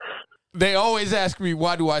They always ask me,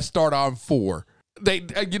 why do I start on 4? They,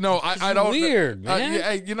 I don't. Weird,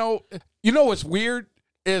 man. You know what's weird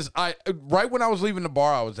is right when I was leaving the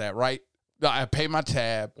bar I was at, right? I pay my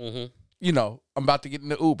tab. Mm-hmm. I'm about to get in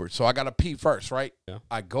the Uber, so I got to pee first, right? Yeah.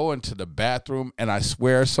 I go into the bathroom, and I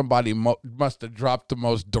swear somebody must have dropped the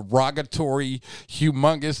most derogatory,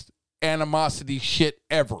 humongous animosity shit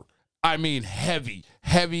ever. I mean, heavy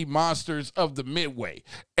monsters of the Midway.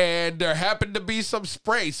 And there happened to be some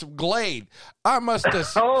spray, some Glade. I must have...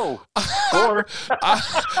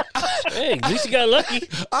 Hey, at least you got lucky.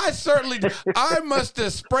 I must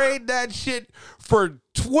have sprayed that shit for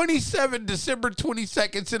 27 December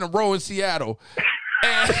 22nd in a row in Seattle.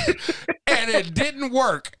 And it didn't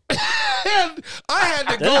work. And I had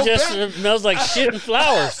to go back. It smells like shit and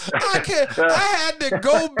flowers. I had to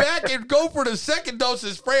go back and go for the second dose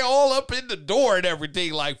and spray all up in the door and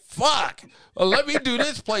everything. Like, fuck. Let me do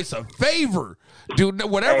this place a favor. Dude,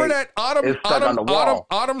 whatever that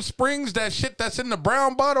Autumn Springs, that shit that's in the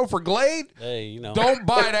brown bottle for Glade, don't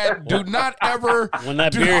buy that. Do not ever. When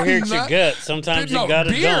that beer hits your gut, sometimes you got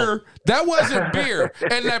to dump. That wasn't beer.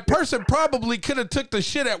 And that person probably could have took the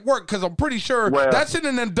shit at work because I'm pretty sure that's in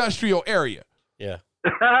an industrial area. Yeah.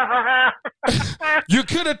 You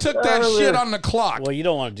could have took that shit on the clock. Well, you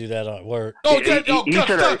don't want to do that at work. He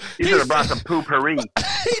should have brought some poopery.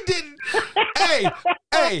 He didn't.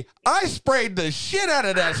 Hey, I sprayed the shit out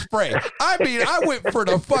of that spray. I mean, I went for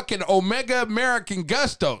the fucking Omega American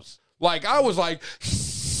Gustos. Like, I was like...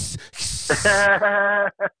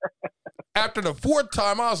 After the 4th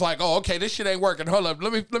time, I was like, "Oh, okay, this shit ain't working. Hold up,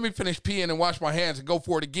 let me finish peeing and wash my hands and go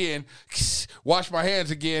for it again. Wash my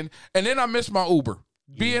hands again, and then I missed my Uber.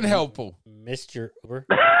 Being helpful. Missed your Uber?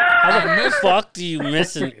 How the fuck do you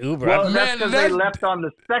miss an Uber? Well, that's because they left on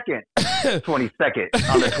the 22nd,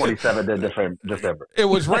 on the 27th of December. It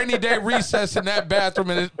was rainy day recess in that bathroom,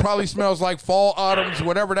 and it probably smells like fall autumns,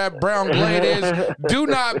 whatever that brown Glade is. Do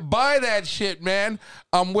not buy that shit, man.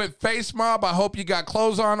 I'm with Face Mob. I hope you got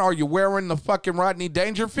clothes on. Are you wearing the fucking Rodney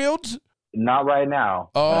Dangerfields? Not right now.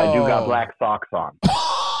 But I do got black socks on.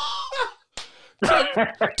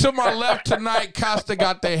 To my left tonight, Costa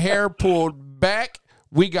got the hair pulled back.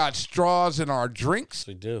 We got straws in our drinks.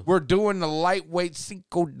 We do. We're doing the lightweight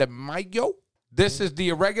Cinco de Mayo. This is the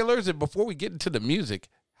Irregulars. And before we get into the music,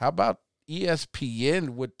 how about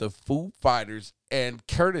ESPN with the Foo Fighters and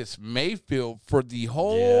Curtis Mayfield for the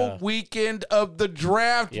whole weekend of the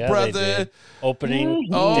draft, brother? Opening day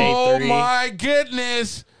 3. Oh, my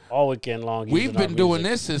goodness. All weekend long. We've been doing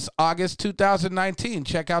this since August 2019.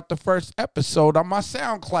 Check out the first episode on my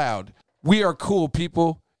SoundCloud. We are cool,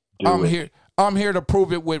 people. I'm here to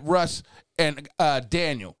prove it with Russ and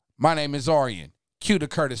Daniel. My name is Arian. Cue to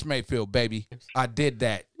Curtis Mayfield, baby. I did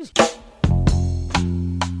that.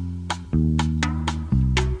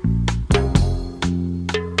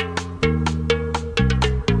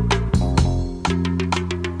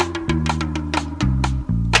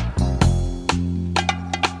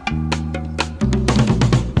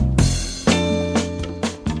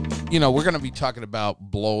 We're going to be talking about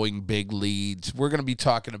blowing big leads. We're going to be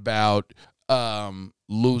talking about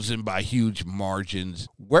losing by huge margins.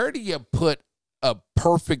 Where do you put a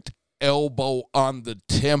perfect elbow on the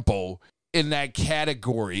temple in that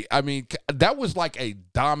category? I mean, that was like a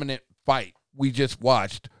dominant fight we just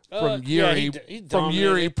watched from Yuri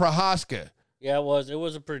Prohaska. Yeah, it was. It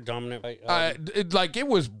was a pretty dominant fight. It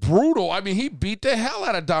was brutal. I mean, he beat the hell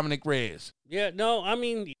out of Dominic Reyes. Yeah, no, I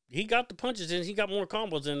mean, he got the punches in. He got more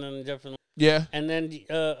combos in than definitely. Yeah. And then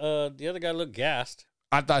the other guy looked gassed.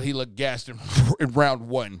 I thought he looked gassed in round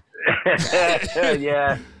 1.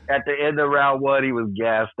 Yeah, at the end of round 1, he was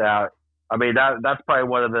gassed out. I mean, that's probably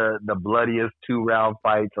one of the bloodiest 2-round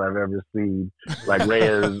fights I've ever seen. Like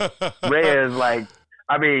Reyes, like,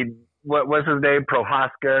 I mean, what's his name?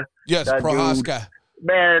 Prohaska? Yes, that Prohaska. Dude,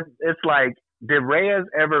 man, it's like, did Reyes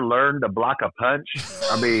ever learn to block a punch?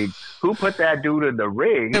 I mean, who put that dude in the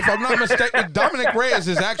ring? If I'm not mistaken, Dominic Reyes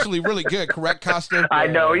is actually really good, correct, Costa? I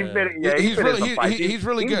know he's been. Yeah, he's really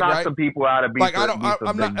good, knocked right? some people out of beat. Like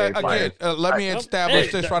I'm not again. Let me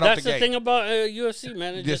establish this right off the gate. That's the thing about UFC,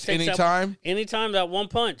 man. It just anytime that one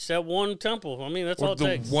punch, that one temple. I mean, that's all it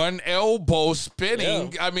takes. One elbow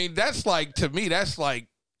spinning. Yeah. I mean, that's like, to me, that's like,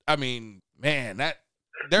 I mean, man,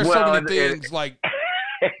 there's so many things like.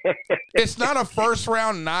 It's not a first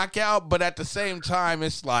round knockout, but at the same time,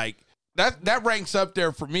 it's like that ranks up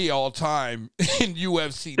there for me all time in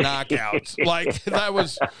UFC knockouts. Like, that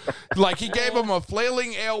was like, he gave him a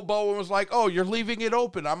flailing elbow and was like, "Oh, you're leaving it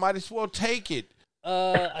open. I might as well take it."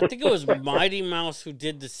 I think it was Mighty Mouse who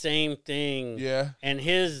did the same thing. Yeah, and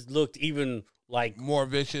his looked even like more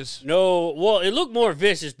vicious. No, well, it looked more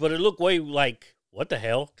vicious, but it looked way like what the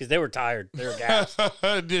hell? Because they were tired, they were gassed,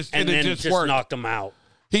 and then it just knocked them out.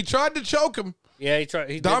 He tried to choke him. Yeah, he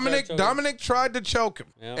tried. Dominic tried to choke him,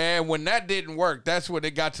 yep. And when that didn't work, that's when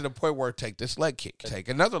it got to the point where take this leg kick, take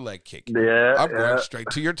another leg kick. Yeah, I'm going straight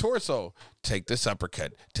to your torso. Take this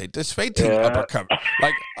uppercut. Take this fainting uppercut.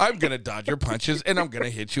 Like I'm gonna dodge your punches and I'm gonna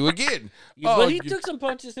hit you again. But he took some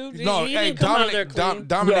punches too. He didn't come out of there clean.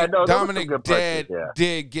 Dominic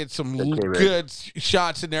did get some good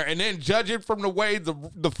shots in there, and then judging from the way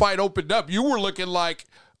the fight opened up, you were looking like,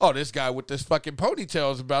 oh, this guy with this fucking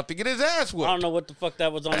ponytail is about to get his ass whooped. I don't know what the fuck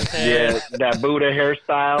that was on his head. Yeah, that Buddha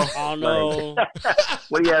hairstyle. I don't know.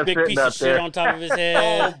 What do you have big sitting piece up of there? shit on top of his head.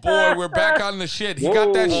 Oh boy, we're back on the shit. He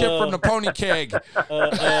got that shit from the pony keg.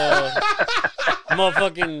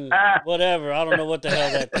 Motherfucking whatever. I don't know what the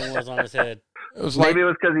hell that thing was on his head. It was Maybe it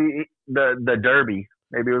was because the Derby.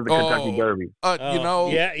 Maybe it was the Kentucky Derby. You know,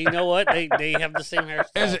 yeah, you know what? They have the same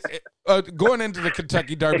hairstyle. Going into the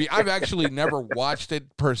Kentucky Derby, I've actually never watched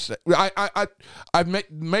it per se.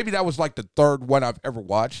 Maybe that was like the third one I've ever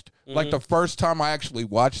watched. Mm-hmm. Like the first time I actually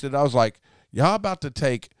watched it, I was like, y'all about to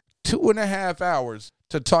take 2.5 hours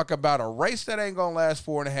to talk about a race that ain't gonna last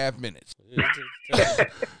 4.5 minutes.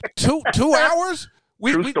 2 hours?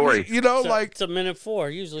 True story. It's a minute 4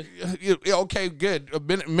 usually. Okay, good. A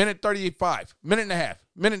minute 35, minute and a half,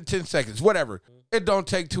 minute and 10 seconds, whatever. It don't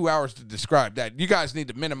take 2 hours to describe that. You guys need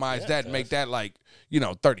to minimize that and make that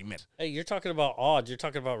 30 minutes. Hey, you're talking about odds. You're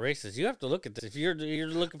talking about races. You have to look at this. If you're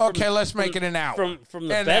looking. Let's make it an hour. From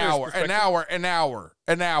the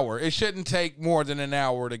an hour. It shouldn't take more than an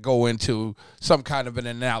hour to go into some kind of an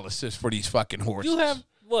analysis for these fucking horses. You have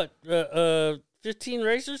what? 15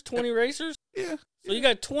 racers, 20 racers. Yeah. So you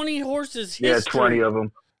got 20 horses history. Yeah, 20 of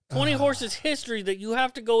them. 20 horses history that you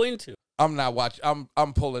have to go into. I'm not watching.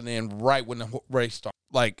 I'm pulling in right when the race starts.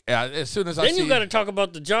 Like as soon as I see. Then you got to talk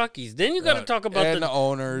about the jockeys. Then you got to talk about the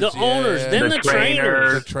owners. The owners. Then the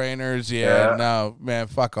trainers. The trainers. Yeah. No, man.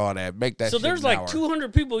 Fuck all that. Make that. So shit there's like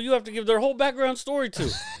 200 people you have to give their whole background story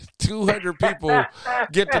to. 200 people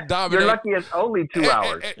get to dominate. You're lucky it's only 2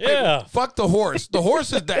 hours. Yeah. Fuck the horse. The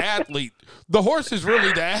horse is the athlete. The horse is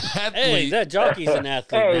really the athlete. Hey, that jockey's an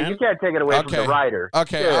athlete, man. You can't take it away from the rider.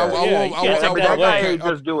 Okay. I ain't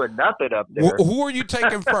just doing nothing up there. Who are you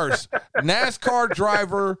taking first? NASCAR driver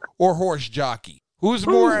or horse jockey? Who's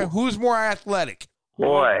more athletic?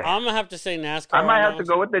 Boy, I'm gonna have to say NASCAR. I might have to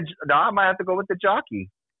go with the jockey.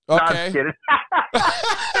 Okay. No, I'm just kidding.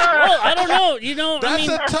 Well, I don't know. That's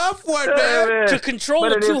a tough one, man. To control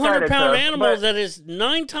a 200-pound animal that is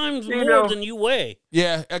 9 times more than you weigh.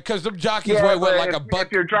 Yeah, because them jockeys weigh like a buck.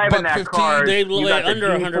 If you're driving that 15, car, they weigh under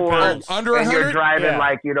 100 pounds. Under 100? And you're driving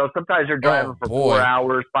sometimes you're driving for 4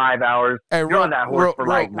 hours, 5 hours. Hey, you're on that horse for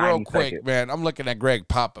like 90 real quick, seconds. man. I'm looking at Greg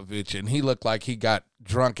Popovich, and he looked like he got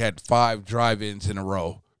drunk at 5 drive-ins in a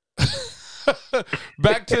row.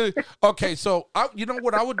 Back to so you know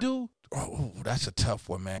what I would do? Oh, that's a tough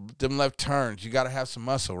one, man. Them left turns, you got to have some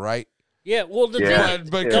muscle, right? Yeah, well, but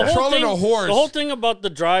controlling a horse. The whole thing about the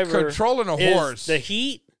driver, controlling a horse, the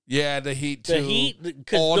heat. Yeah, the heat too. The heat,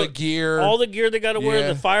 all the gear they got to wear,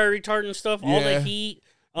 the fire retardant stuff, all the heat.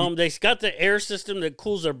 They got the air system that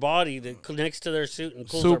cools their body, that connects to their suit and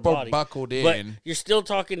cools their body. Super buckled in. But you're still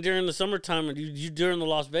talking during the summertime, and you during the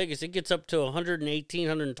Las Vegas, it gets up to 118,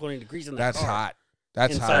 120 degrees in that car. That's hot.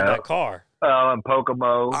 That's inside that car. And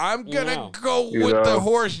Pocomo. I'm gonna go with the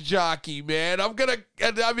horse jockey, man.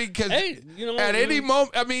 Because at any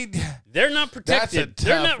moment, they're not protected.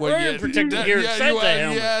 They're not wearing protected gear.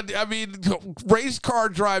 Race car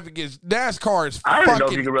driving is NASCAR is. I don't know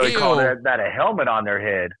if you can really call that a helmet on their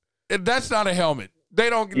head. That's not a helmet. They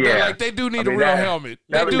don't. Yeah. They do need a real helmet.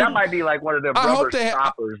 That might be like one of the rubber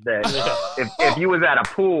stoppers that if you was at a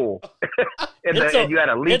pool and you had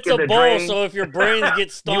a leak in the drain. It's a bowl, so if your brains get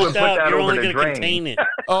stomped out, you're only going to contain it.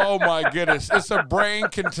 Oh my goodness! It's a brain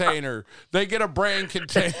container. They get a brain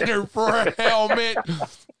container for a helmet.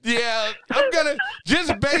 Yeah, I'm gonna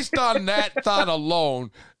just based on that thought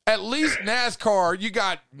alone. At least NASCAR, you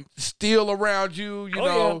got steel around you. You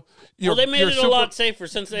know. Yeah. They made it a lot safer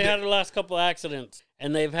since they had the last couple of accidents,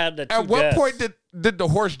 and they've had the. At what point did the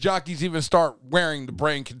horse jockeys even start wearing the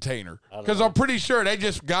brain container? Because I'm pretty sure they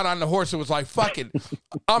just got on the horse and was like, "Fuck it,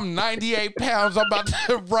 I'm 98 pounds. I'm about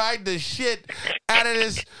to ride the shit out of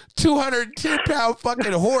this 210-pound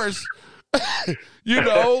fucking horse." And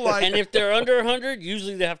if they're under 100,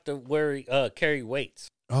 usually they have to carry weights.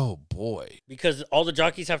 Oh boy! Because all the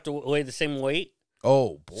jockeys have to weigh the same weight.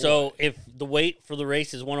 Oh boy! So if the weight for the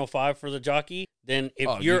race is 105 for the jockey, then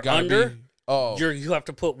if you're under, you have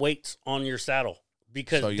to put weights on your saddle.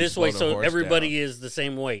 because this way, so everybody is the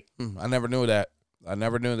same weight. I never knew that.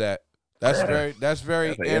 That's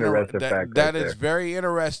very interesting fact. That is very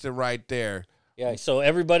interesting right there. Yeah, so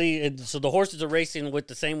the horses are racing with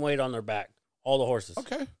the same weight on their back. All the horses.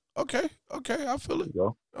 Okay, I feel it.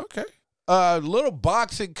 Go. Okay. Little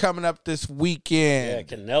boxing coming up this weekend.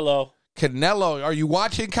 Yeah, Canelo. Are you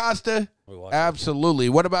watching, Costa? Absolutely.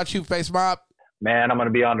 What about you, Face Mob? Man, I'm going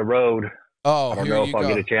to be on the road. Oh, I don't know if I'll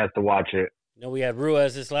get a chance to watch it. No, we had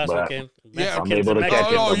Ruiz this last weekend. Yeah, I'm able to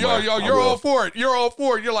catch it. You're all for it. You're all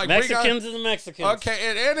for it. You're like Mexicans and the Mexicans.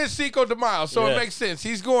 Okay, and it's Cinco de Mayo, so it makes sense.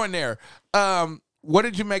 He's going there. What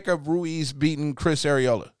did you make of Ruiz beating Chris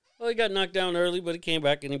Arreola? Well, he got knocked down early, but he came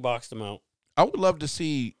back and he boxed him out. I would love to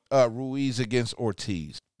see Ruiz against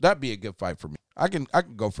Ortiz. That'd be a good fight for me. I can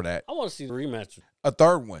go for that. I want to see the rematch. A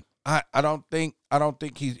third one. I don't think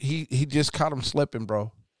he just caught him slipping,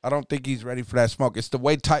 bro. I don't think he's ready for that smoke. It's the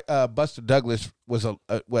way Buster Douglas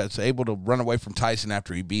was able to run away from Tyson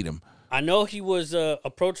after he beat him. I know he was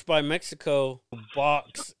approached by Mexico to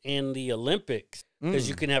box in the Olympics because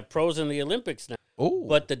you can have pros in the Olympics now. Ooh.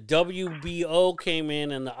 But the WBO came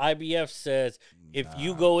in and the IBF says if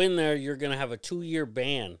you go in there, you're going to have a 2-year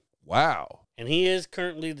ban. Wow. And he is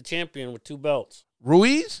currently the champion with 2 belts.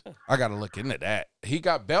 Ruiz? I got to look into that. He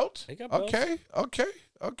got belts? He got belts. Okay.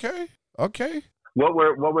 What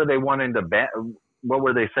were they wanting to ban? What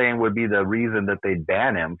were they saying would be the reason that they'd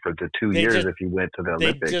ban him for the 2 years if he went to the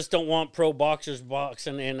Olympics? They just don't want pro boxers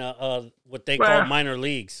boxing in what they call minor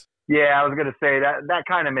leagues. Yeah, I was going to say that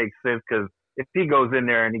kind of makes sense because if he goes in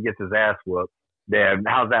there and he gets his ass whooped, then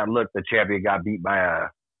how's that look? The champion got beat by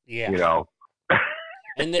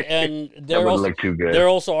And that wouldn't look too good. Their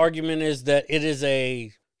also argument is that it is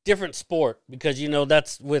a different sport because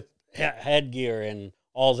that's with headgear and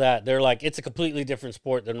all that. They're like, it's a completely different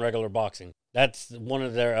sport than regular boxing. That's one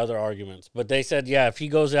of their other arguments. But they said, if he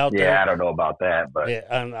goes out there. Yeah, I don't know about that, but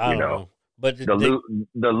I don't know. But the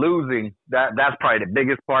losing, that's probably the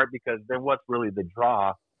biggest part because then what's really the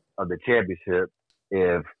draw of the championship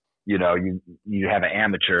if you have an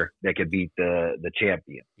amateur that could beat the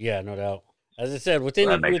champion. Yeah, no doubt. As I said, with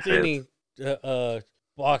any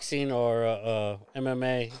boxing or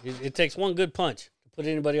MMA, it takes one good punch to put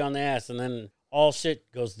anybody on the ass, and then all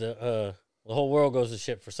shit goes to the whole world goes to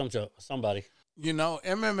shit for somebody.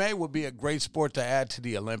 MMA would be a great sport to add to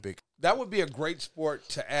the Olympics. That would be a great sport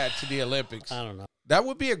to add to the Olympics. I don't know. That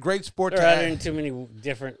would be a great sport They're to adding too many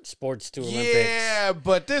different sports to Olympics. Yeah,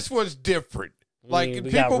 but this was different. We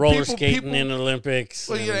got roller skating in the Olympics.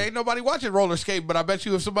 Well, ain't nobody watching roller skating, but I bet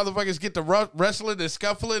you if some motherfuckers get to wrestling and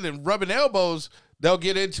scuffling and rubbing elbows, they'll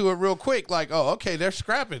get into it real quick. Like, oh, okay, they're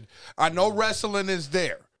scrapping. I know wrestling is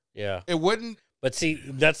there. Yeah. It wouldn't. But see,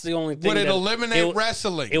 that's the only thing. Would it eliminate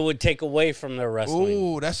wrestling? It would take away from their wrestling.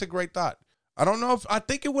 Ooh, that's a great thought. I don't know I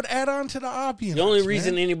think it would add on to the ambiance. The only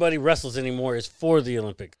reason anybody wrestles anymore is for the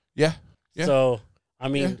Olympics. Yeah. So, I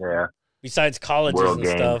mean, besides colleges and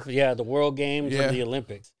stuff, the World Games and the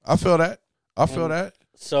Olympics. I feel that.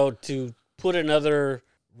 So to put another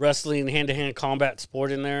wrestling hand-to-hand combat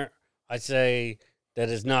sport in there, I'd say that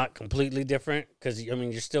is not completely different because,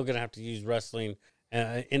 you're still going to have to use wrestling.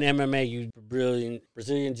 In MMA, you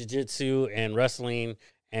Brazilian Jiu-Jitsu and wrestling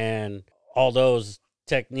and all those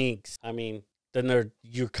techniques. Then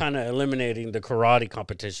you're kind of eliminating the karate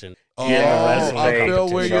competition. Oh, I feel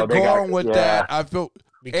where you're going with that. I feel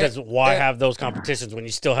because why have those competitions when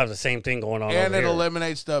you still have the same thing going on? And it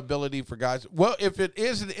eliminates the ability for guys. Well, if it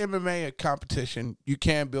is an MMA competition, you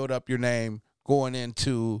can build up your name going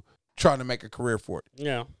into trying to make a career for it.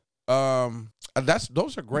 Yeah.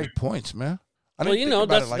 Those are great points, man.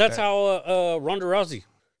 That's how Ronda Rousey,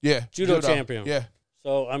 judo champion. Yeah.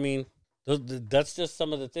 So that's just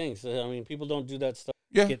some of the things. People don't do that stuff.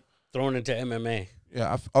 Yeah. Get thrown into MMA.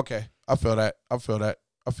 Yeah. I feel that.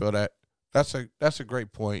 That's a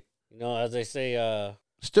great point. As they say,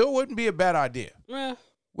 still wouldn't be a bad idea.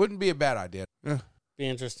 Wouldn't be a bad idea. Be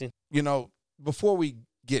interesting. Before we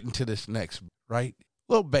get into this next, right?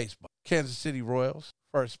 Little baseball. Kansas City Royals,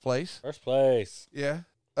 first place. Yeah.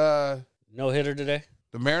 No hitter today.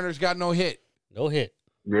 The Mariners got no hit. No hit.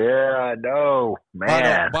 Yeah, I know,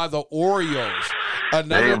 man. By the Orioles.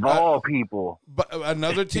 They of all people. But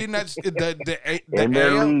another team that's in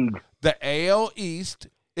their league. The AL East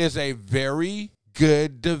is a very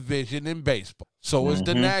good division in baseball. So is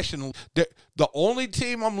the National. The only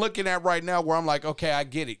team I'm looking at right now where I'm like, okay, I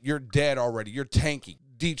get it. You're dead already. You're tanking.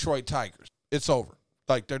 Detroit Tigers. It's over.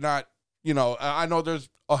 Like, they're not, I know there's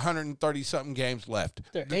 130-something games left.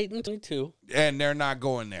 They're 8-2. And they're not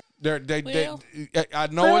going there. I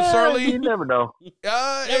know it's early. You never know.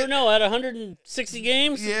 Never know. At 160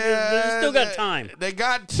 games, they still got time. They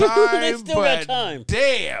got time. They still got time.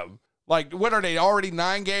 Damn. Like, what are they, already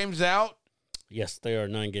 9 games out? Yes, they are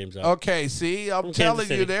 9 games out. Okay, see, I'm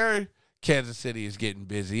telling you, Kansas City is getting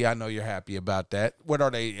busy. I know you're happy about that. What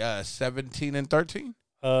are they, 17 and 13?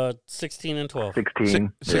 16 and 12.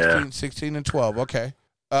 16 and 12. Okay.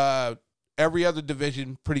 Every other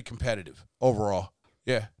division pretty competitive overall.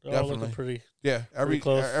 Yeah, They're definitely. all looking pretty. Yeah,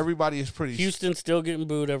 close. Everybody is pretty. Houston's still getting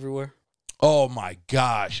booed everywhere. Oh my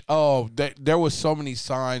gosh! Oh, there was so many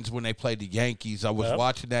signs when they played the Yankees. I was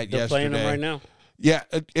watching that yesterday. They're playing them right now. Yeah,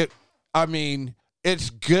 I mean, it's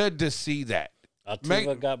good to see that.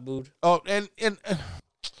 Altuve got booed. Oh, and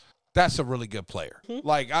that's a really good player. Mm-hmm.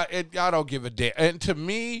 Like I don't give a damn. And to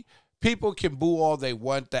me, people can boo all they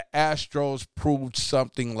want. The Astros proved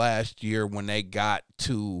something last year when they got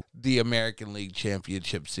to the American League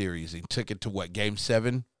Championship Series and took it to Game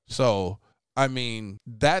 7. So, I mean,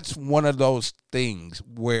 that's one of those things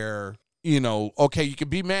where, okay, you can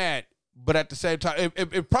be mad, but at the same time,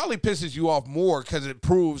 it probably pisses you off more because it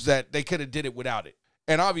proves that they could have did it without it.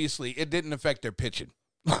 And obviously, it didn't affect their pitching.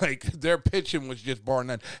 Like, their pitching was just bar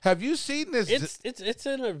none. Have you seen this? It's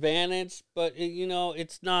an advantage, but,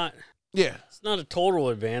 it's not. Yeah. It's not a total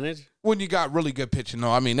advantage. When you got really good pitching,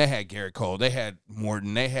 though. I mean, they had Garrett Cole. They had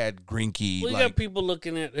Morton. They had Greinke. Well, you got people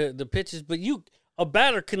looking at the pitches, but a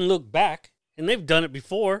batter can look back, and they've done it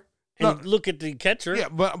before, and look at the catcher. Yeah,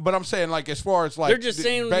 but I'm saying, like, as far as, like... They're just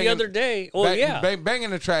saying the other day, banging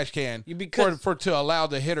the trash can to allow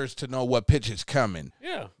the hitters to know what pitch is coming.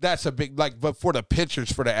 Yeah. That's a big, but for the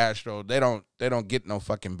pitchers for the Astros, they don't get no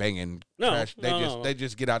fucking banging trash. They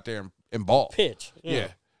just get out there and ball. Pitch. Yeah.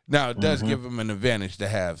 Now, it does give them an advantage to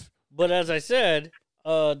have. But as I said,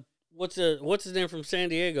 what's his name from San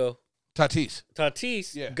Diego?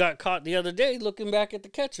 Tatis got caught the other day looking back at the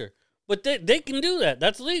catcher. But they can do that.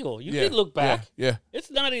 That's legal. You can look back. Yeah.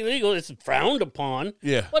 It's not illegal. It's frowned upon.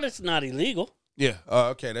 Yeah. But it's not illegal. Yeah.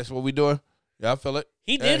 Okay, that's what we doing. Yeah, I feel it.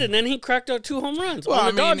 He did, and then he cracked out 2 home runs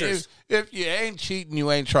on the Dodgers. If you ain't cheating,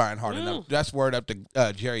 you ain't trying hard enough. That's word up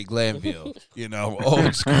to Jerry Glanville.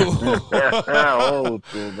 Old school. Old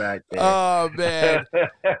school back there. Oh, man.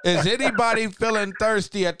 Is anybody feeling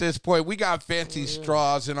thirsty at this point? We got fancy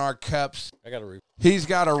straws in our cups. I got a refill. He's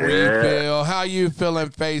got a refill. How you feeling,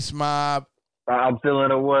 Face Mob? I'm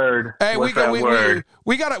feeling a word. Hey, we gotta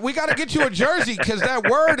get you a jersey because that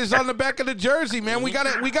word is on the back of the jersey, man. We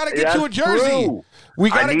gotta get you a jersey. True.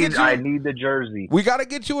 I need the jersey. We gotta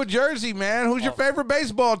get you a jersey, man. Who's your favorite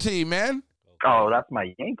baseball team, man? Oh, that's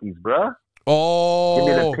my Yankees, bruh. Oh,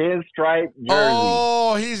 give me the pinstripe jersey.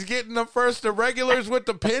 Oh, he's getting the first Irregulars with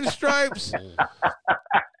the pinstripes.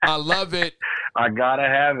 I love it. I gotta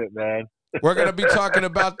have it, man. We're gonna be talking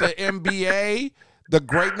about the NBA. The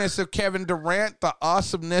greatness of Kevin Durant, the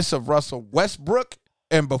awesomeness of Russell Westbrook.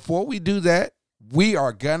 And before we do that, we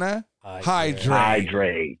are gonna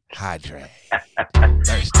hydrate. Thirsty.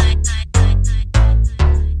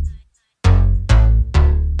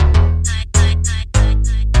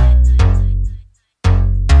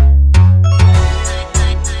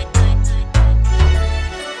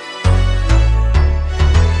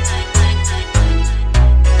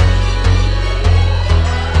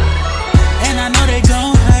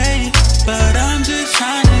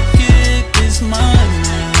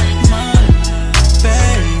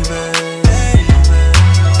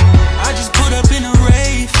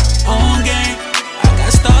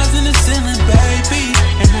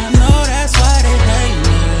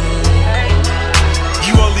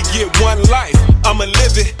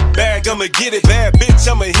 I'ma get it, bad bitch,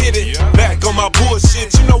 I'ma hit it. Back on my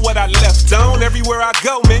bullshit, you know what I left on. Everywhere I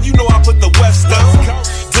go, man, you know I put the West on.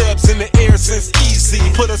 Dubs in the air since easy.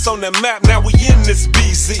 Put us on the map, now we in this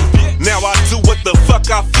BC. Now I do what the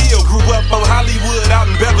fuck I feel. Grew up on Hollywood out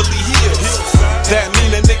in Beverly Hills. That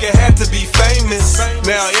mean a nigga had to be famous.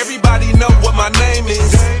 Now everybody know what my name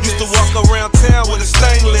is. Used to walk around town with a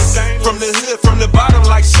stainless. From the hood, from the bottom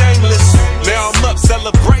like shameless. Now I'm up,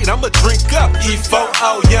 celebrate, I'ma drink up.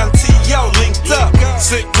 E4O, Young T.O. linked up.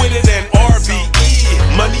 Sick with it and RBE.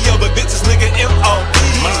 Money over bitches, nigga, M.O.B.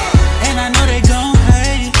 And I know they gon'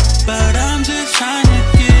 hate, but I'm just trying to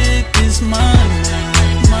get this money,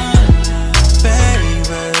 baby.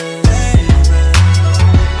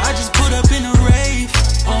 I just put up in a rave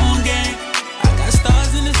on game. I got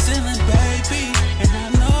stars in the ceiling, baby, and I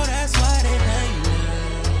know that's why they hate me.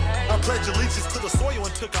 I pledge allegiance to the soil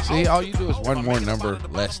and took a See, all you do is one more number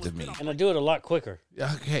less than me. And I do it a lot quicker.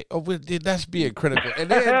 Okay. Oh, well, that's being critical.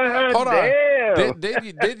 And then, hold on.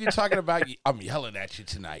 Then you talking about, I'm yelling at you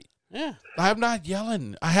tonight. Yeah. I'm not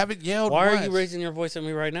yelling. I haven't yelled. Why once. are you raising your voice at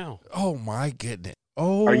me right now? Oh my goodness.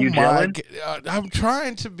 Oh, Are you yelling? I'm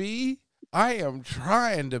trying to be. I am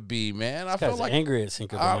trying to be, man. I feel like angry at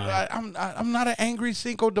Cinco de Mayo. I'm not an angry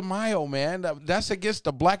Cinco de Mayo, man. That's against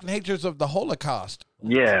the black natures of the Holocaust.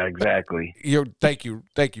 Yeah, exactly. Thank you,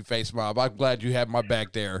 Face Mob. I'm glad you had my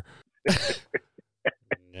back there.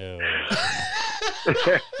 No.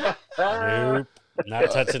 Nope.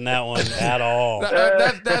 Not touching that one at all.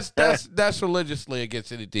 That's religiously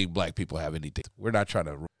against anything black people have anything. We're not trying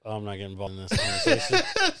to. Oh, I'm not getting involved in this conversation.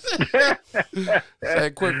 Say,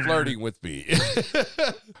 quit flirting with me.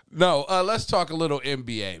 No, let's talk a little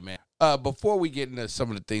NBA, man. Before we get into some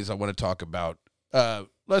of the things I want to talk about,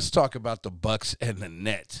 let's talk about the Bucks and the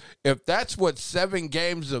Nets. If that's what 7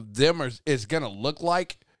 games of them is going to look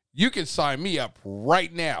like, you can sign me up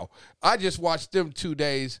right now. I just watched them 2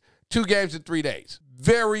 days, 2 games in 3 days.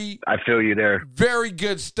 I feel you there. Very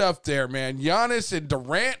good stuff there, man. Giannis and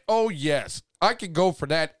Durant, oh, yes. I could go for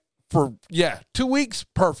that for, 2 weeks.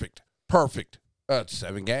 Perfect.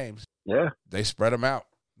 7 games. Yeah. They spread them out.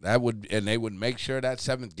 They would make sure that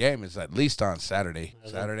 7th game is at least on Saturday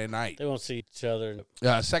night. They won't see each other.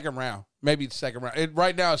 Second round. Maybe the second round.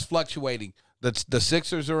 Right now it's fluctuating. The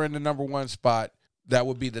Sixers are in the number 1 spot. That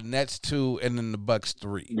would be the Nets 2 and then the Bucks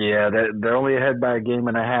 3. Yeah, they're only ahead by a game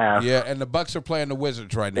and a half. Yeah, and the Bucks are playing the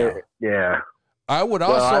Wizards right now. Yeah. I would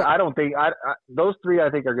also. Well, I don't think those 3. I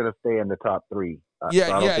think are going to stay in the top 3. There's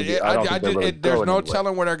no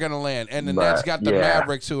telling where they're going to land. And the Nets got the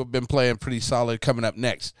Mavericks, who have been playing pretty solid, coming up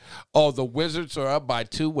next. Oh, the Wizards are up by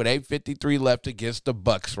 2 with 8:53 left against the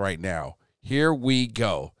Bucks right now. Here we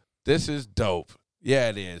go. This is dope. Yeah,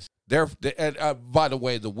 it is. By the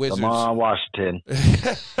way, the Wizards. Come on, Washington.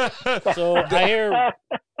 So I hear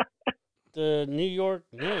the New York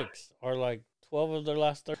Knicks are like 12 of their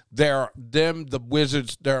last 30. The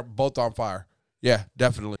Wizards, they're both on fire. Yeah,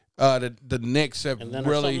 definitely. The Knicks have and then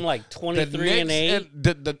really something like 23-8.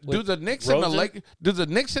 Do the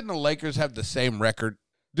Knicks and the Lakers have the same record?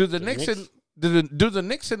 Do the Knicks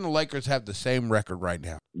and the Lakers have the same record right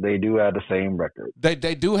now? They do have the same record.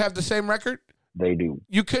 They do have the same record? They do.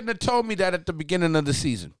 You couldn't have told me that at the beginning of the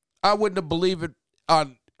season. I wouldn't have believed it.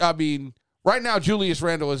 Right now Julius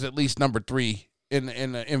Randle is at least number 3 in the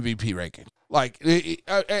MVP ranking. Like,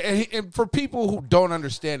 and for people who don't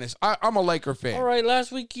understand this, I'm a Laker fan. All right,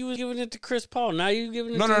 last week you was giving it to Chris Paul. Now you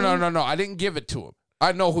giving it to him? No. I didn't give it to him.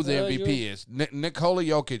 I know who the MVP is. Nikola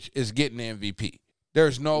Jokic is getting the MVP.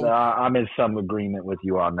 There's no. I'm in some agreement with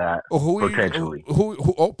you on that. Potentially.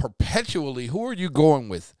 Perpetually. Who are you going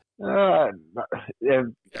with? I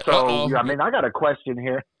got a question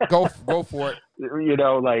here. Go for it.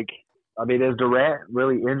 Is Durant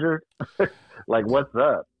really injured? Like, what's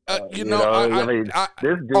up? This dude.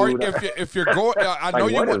 If you're going, I know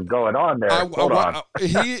what is going on there. Hold on.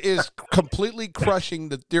 He is completely crushing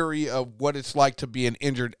the theory of what it's like to be an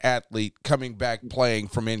injured athlete coming back playing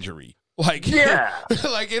from injury. Like, yeah,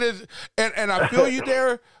 like it is, and I feel you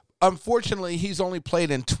there. Unfortunately, he's only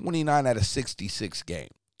played in 29 out of 66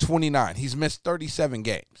 games. 29. He's missed 37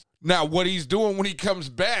 games. Now, what he's doing when he comes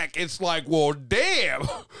back, it's like, well, damn.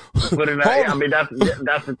 That's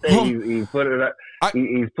the thing. He's putting up.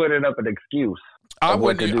 He's putting up an excuse of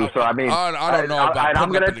what to do. So I don't know.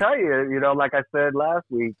 I'm going to tell you. Like I said last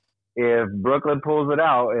week, if Brooklyn pulls it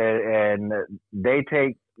out and they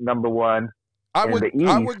take number 1, I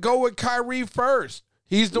would go with Kyrie first.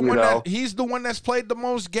 He's the one that's played the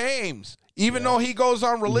most games, even though he goes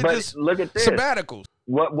on religious sabbaticals.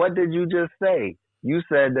 What did you just say? You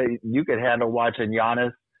said that you could handle watching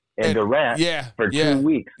Giannis and Durant for 2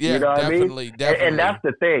 weeks. Yeah, you know what definitely, I mean? Definitely. And that's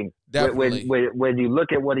the thing. Definitely. When you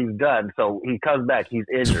look at what he's done, so he comes back, he's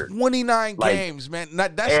injured. 29 games, man.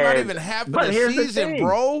 That's not even half of the season,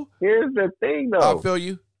 bro. Here's the thing, though. I feel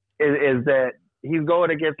you. Is that he's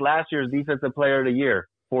going against last year's Defensive Player of the Year,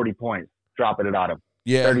 40 points, dropping it on him.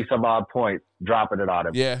 Yeah. 30-some-odd points, dropping it on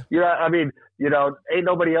him. Yeah. Ain't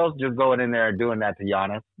nobody else just going in there and doing that to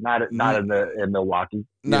Giannis. Not in Milwaukee.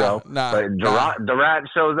 But Durant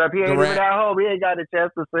shows up. He ain't even at home. He ain't got a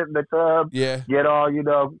chance to sit in the tub. Yeah. Get all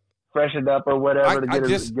freshened up or whatever to get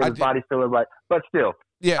his body feeling right. But still,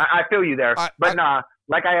 yeah, I feel you there. Like I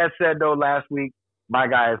had said though last week, my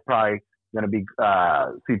guy is probably going to be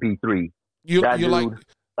CP3.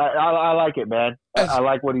 I like it, man. I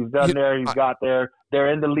like what he's done there. He's got there.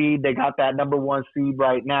 They're in the lead. They got that number 1 seed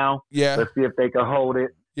right now. Yeah. Let's see if they can hold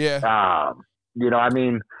it. Yeah.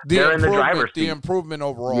 They're in the driver's seat. The improvement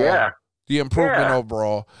overall. Yeah. The improvement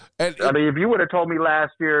overall. And if you would have told me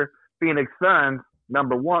last year Phoenix Suns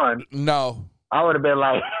number 1, no, I would have been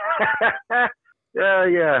like,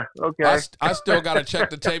 Yeah. Okay. I still got to check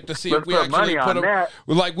the tape to see if Let's we put actually money put on them. that.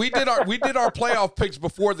 Like we did our playoff picks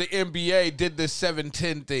before the NBA did this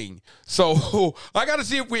 7-10 thing. So I got to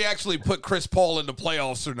see if we actually put Chris Paul in the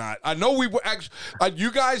playoffs or not. I know we were actually.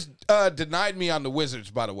 You guys denied me on the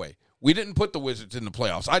Wizards, by the way. We didn't put the Wizards in the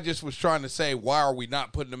playoffs. I just was trying to say, why are we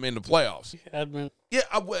not putting them in the playoffs? Yeah,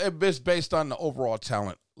 it's based on the overall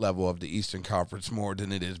talent level of the Eastern Conference more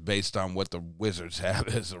than it is based on what the Wizards have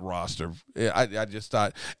as a roster. I just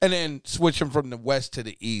thought. And then switching from the West to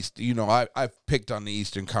the East, I've picked on the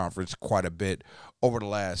Eastern Conference quite a bit over the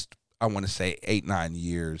last, I want to say, 8-9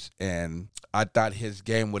 years. And I thought his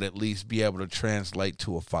game would at least be able to translate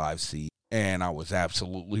to a 5 seed. And I was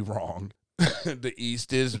absolutely wrong. The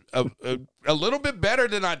East is a little bit better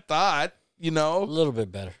than I thought, A little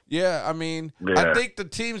bit better. Yeah, I mean, I think the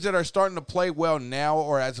teams that are starting to play well now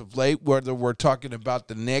or as of late, whether we're talking about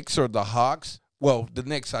the Knicks or the Hawks, well, the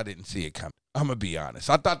Knicks, I didn't see it coming. I'm going to be honest.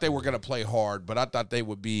 I thought they were going to play hard, but I thought they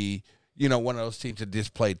would be, one of those teams that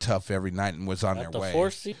just played tough every night and was on their way. The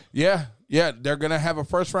 4th seed? Yeah, they're going to have a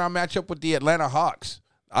first-round matchup with the Atlanta Hawks.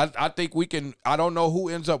 I think we can – I don't know who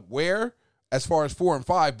ends up where as far as 4 and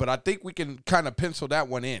 5, but I think we can kind of pencil that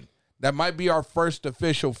one in. That might be our first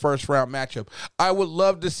official first-round matchup. I would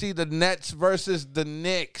love to see the Nets versus the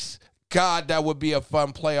Knicks. God, that would be a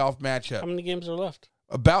fun playoff matchup. How many games are left?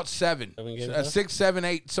 About 7. 7 games left? 6, 7,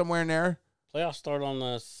 8, somewhere in there. Playoffs start on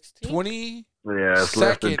the 16th? 20. Yeah, it's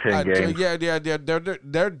less than 10 games. Yeah.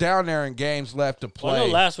 They're down there in games left to play. Well, I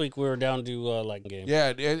know last week we were down to games.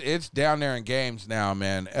 Yeah, it's down there in games now,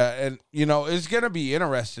 man. And it's gonna be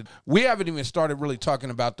interesting. We haven't even started really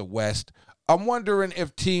talking about the West. I'm wondering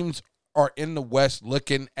if teams are in the West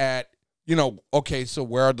looking at, okay, so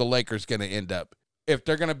where are the Lakers gonna end up? If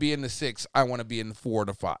they're gonna be in the 6, I want to be in the 4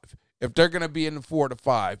 to 5. If they're going to be in the 4 to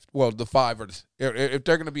 5, well, the 5 if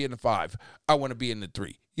they're going to be in the 5, I want to be in the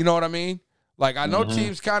 3. You know what I mean? Like, I know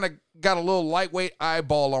teams kind of got a little lightweight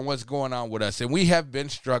eyeball on what's going on with us, and we have been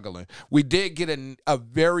struggling. We did get a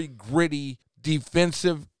very gritty,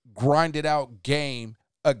 defensive, grinded-out game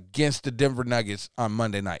against the Denver Nuggets on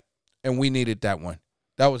Monday night, and we needed that one.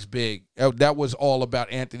 That was big. That was all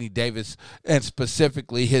about Anthony Davis and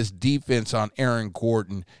specifically his defense on Aaron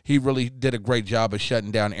Gordon. He really did a great job of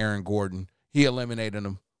shutting down Aaron Gordon. He eliminated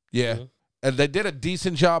him. Yeah. Mm-hmm. And they did a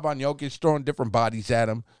decent job on Jokic, throwing different bodies at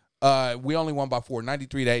him. We only won by 4,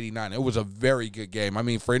 93-89. It was a very good game. I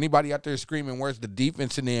mean, for anybody out there screaming, where's the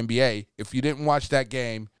defense in the NBA? If you didn't watch that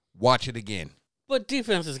game, watch it again. But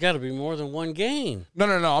defense has got to be more than one game. No.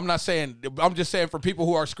 I'm not saying. I'm just saying for people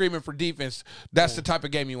who are screaming for defense, that's the type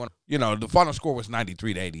of game you want. The final score was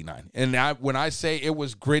 93-89, and when I say it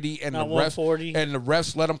was gritty and not the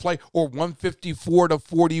refs let them play, or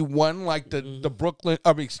 154-41, like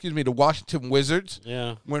the Washington Wizards.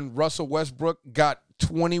 Yeah. When Russell Westbrook got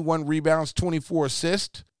 21 rebounds, 24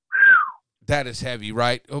 assists. That is heavy,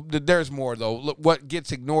 right? There's more, though. Look, what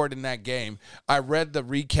gets ignored in that game, I read the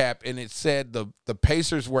recap, and it said the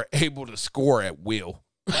Pacers were able to score at will.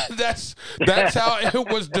 That's how it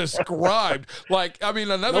was described. Like, I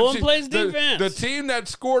mean, another no one plays defense. The team that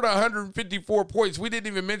scored 154 points, we didn't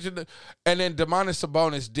even mention and then Domantas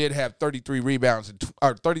Sabonis did have 33 rebounds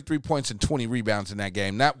or 33 points and 20 rebounds in that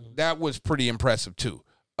game. That was pretty impressive too.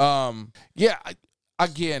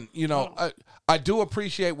 Again, I do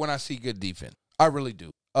appreciate when I see good defense. I really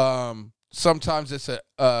do. Sometimes it's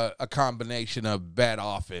a combination of bad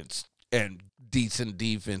offense and decent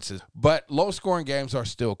defenses, but low-scoring games are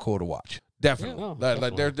still cool to watch. Definitely,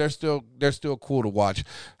 they're still cool to watch.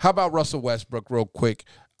 How about Russell Westbrook, real quick?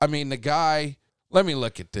 I mean, the guy. Let me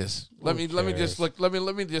look at this. Let me just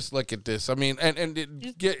look at this. I mean,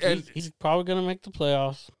 he's probably gonna make the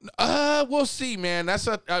playoffs. We'll see, man. that's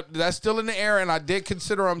still in the air, and I did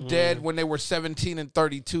consider them dead when they were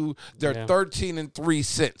 17-32. They're 13-3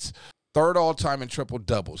 since. Third all-time in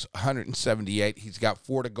triple-doubles, 178. He's got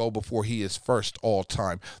 4 to go before he is first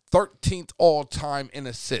all-time. 13th all-time in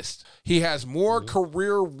assists. He has more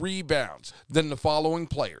career rebounds than the following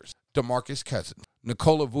players: DeMarcus Cousins,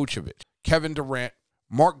 Nikola Vucevic, Kevin Durant,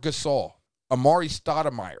 Marc Gasol, Amari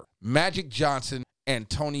Stoudemire, Magic Johnson,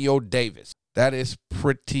 Antonio Davis. That is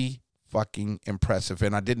pretty fucking impressive.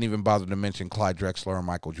 And I didn't even bother to mention Clyde Drexler or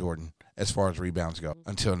Michael Jordan as far as rebounds go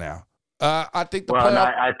until now. I think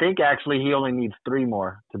I think actually he only needs 3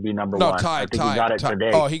 more to be number one. I think he got it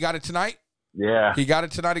today. Oh, he got it tonight? Yeah. He got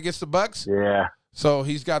it tonight against the Bucks? Yeah. So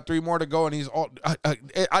he's got 3 more to go, and he's all.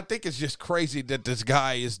 I think it's just crazy that this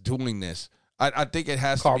guy is doing this. I think it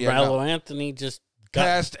has to be Carmelo Anthony just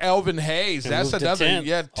past Elvin Hayes. That's another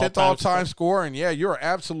 10th all-time scoring. Yeah, you're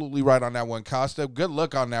absolutely right on that one, Costa. Good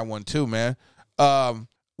look on that one too, man.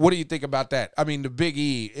 What do you think about that? I mean, the Big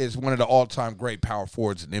E is one of the all-time great power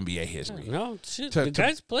forwards in NBA history. No, shit. The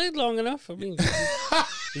guy's played long enough. I mean,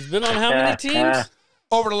 he's been on how many teams?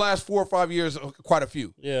 Over the last 4 or 5 years, quite a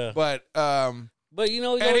few. Yeah. But you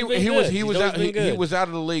know, he was out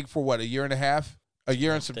of the league for what, a year and a half? A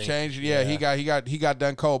year and some change. Yeah, he got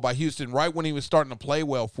done cold by Houston right when he was starting to play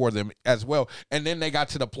well for them as well. And then they got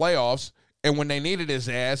to the playoffs, and when they needed his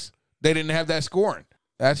ass, they didn't have that scoring.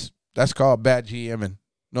 That's called bad GM. And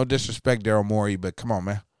no disrespect, Daryl Morey, but come on,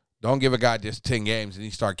 man. Don't give a guy just 10 games and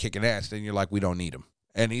he start kicking ass. Then you're like, we don't need him.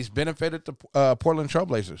 And he's benefited the Portland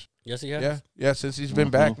Trailblazers. Yes, he has. Yeah, since he's been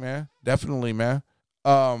back, man. Definitely, man.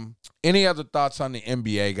 Any other thoughts on the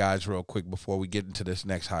NBA, guys, real quick, before we get into this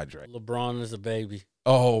next hydrate? LeBron is a baby.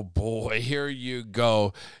 Oh, boy, here you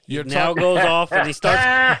go. Now goes off and he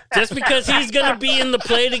starts, just because he's going to be in the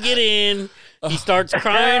play to get in, he starts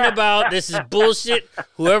crying about this is bullshit.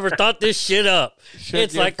 Whoever thought this shit up.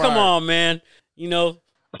 It's like, come on, man. You know.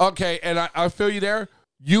 Okay, and I feel you there.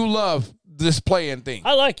 You love this play-in thing.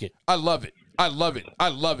 I like it. I love it. I love it. I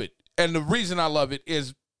love it. And the reason I love it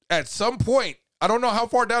is at some point, I don't know how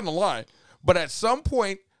far down the line, but at some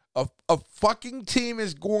point, a fucking team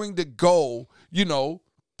is going to go,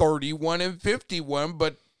 31-51,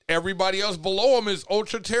 but everybody else below them is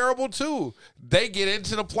ultra terrible too. They get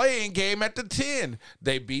into the play-in game at the 10.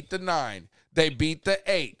 They beat the 9. They beat the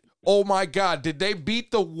 8. Oh, my God. Did they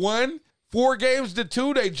beat the 1? 4 games to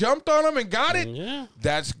 2, they jumped on them and got it. Yeah.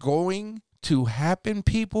 That's going to happen,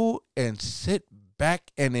 people, and sit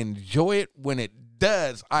back and enjoy it when it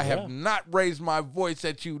does. I have not raised my voice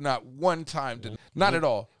at you not one time. Not at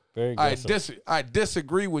all. Very aggressive. I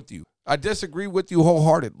disagree with you. I disagree with you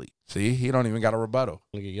wholeheartedly. See, he don't even got a rebuttal.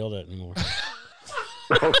 I don't get yelled at anymore.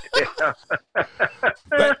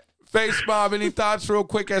 Face Mob, any thoughts real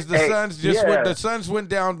quick as the Suns went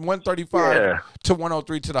down 135 to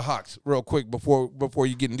 103 to the Hawks real quick before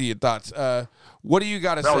you get into your thoughts. What do you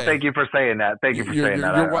got to say? Thank you for saying that. Thank you for saying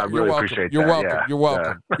that. I really appreciate you're that. Welcome. Yeah. You're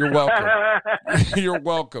welcome. Yeah. You're welcome. You're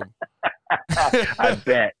welcome. I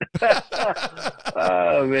bet.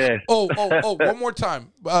 Oh, man. Oh, one more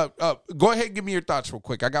time. Go ahead and give me your thoughts real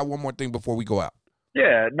quick. I got one more thing before we go out.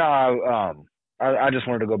 Yeah, no, I just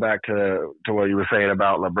wanted to go back to what you were saying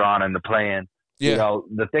about LeBron and the plan. Yeah.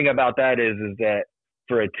 The thing about that is that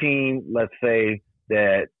for a team, let's say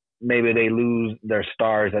that maybe they lose their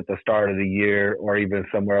stars at the start of the year or even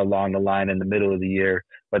somewhere along the line in the middle of the year,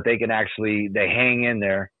 but they hang in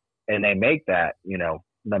there and they make that,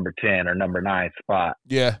 number 10 or number 9 spot.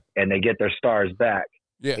 Yeah. And they get their stars back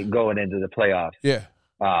going into the playoffs. Yeah.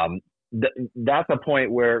 That's a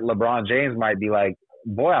point where LeBron James might be like,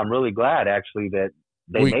 boy, I'm really glad actually that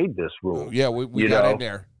they made this rule. Yeah, we got in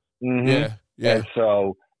there. Mm-hmm. Yeah. And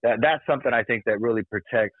so that's something I think that really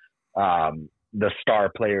protects the star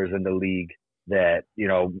players in the league that,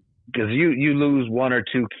 because you lose 1 or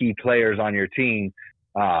 2 key players on your team,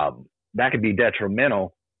 that could be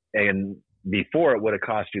detrimental. And before it would have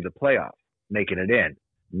cost you the playoffs, making it in.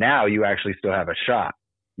 Now you actually still have a shot.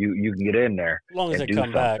 You can get in there as long as and they do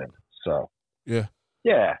come back. So yeah.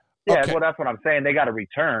 Okay. Well, that's what I'm saying. They got to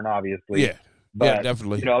return, obviously. Yeah, but,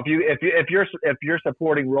 definitely. If you're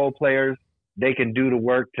supporting role players, they can do the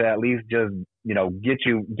work to at least just get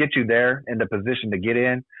you there in the position to get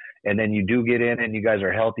in, and then you do get in, and you guys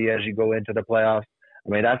are healthy as you go into the playoffs. I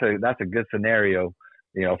mean, that's a good scenario,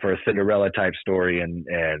 for a Cinderella type story, and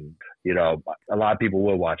a lot of people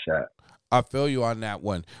will watch that. I feel you on that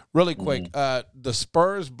one. Really quick, the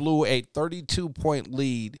Spurs blew a 32-point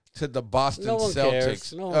lead to the Boston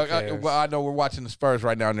Celtics. No one cares. Well, I know we're watching the Spurs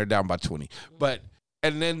right now, and they're down by 20.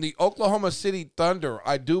 And then the Oklahoma City Thunder,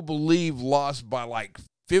 I do believe, lost by like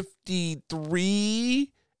 53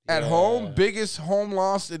 at home. Biggest home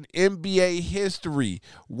loss in NBA history.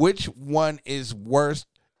 Which one is worse?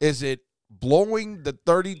 Is it blowing the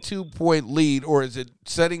 32-point lead, or is it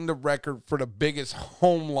setting the record for the biggest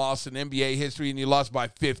home loss in NBA history and you lost by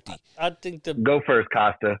 50? I think Go first,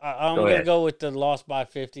 Costa. I'm going to go with the loss by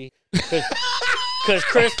 50 because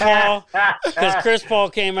Chris Paul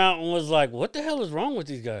came out and was like, what the hell is wrong with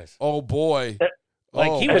these guys? Oh, boy.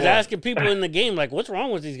 He was asking people in the game, like, what's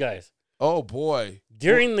wrong with these guys? Oh, boy.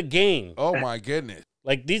 During the game. Oh, my goodness.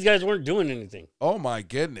 Like, these guys weren't doing anything. Oh, my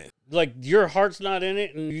goodness. Like, your heart's not in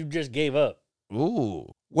it, and you just gave up.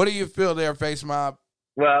 Ooh. What do you feel there, Face Mob?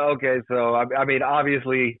 Well, okay, so, I mean,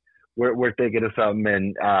 obviously, we're thinking of something,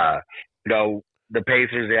 and, the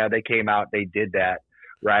Pacers, they came out, they did that,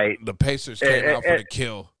 right? The Pacers came out for the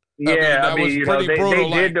kill. Yeah, that was pretty brutal.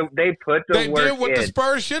 They put the work in. They did what the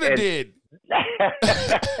Spurs should have did.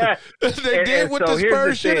 They did what the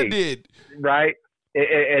Spurs should have did. Right?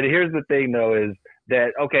 And here's the thing, though, is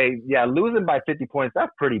that losing by 50 points,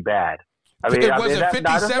 that's pretty bad. I mean, it was 57.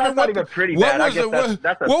 That's not even pretty bad. What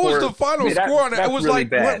was the final score on it? It was really like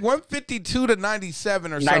bad. 152 to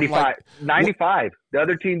 97 or something. 95. The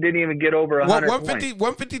other team didn't even get over 100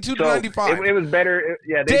 152 to 95. It was better.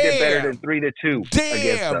 Yeah, they did better than 3-2.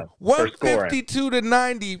 Damn, 152 to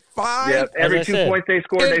 95. Yeah, every 2 points they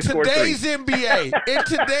scored, they scored 3. In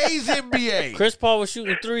today's NBA, Chris Paul was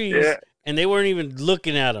shooting threes, and they weren't even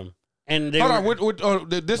looking at him. And hold on,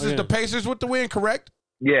 this is the Pacers with the win, correct?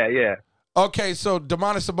 Yeah. Okay, so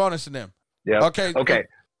Domantas Sabonis and them. Yeah. Okay.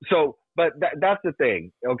 So, but that's the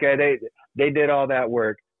thing. Okay, they did all that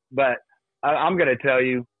work, but I'm gonna tell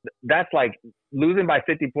you, that's like losing by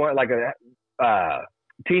 50 points. Like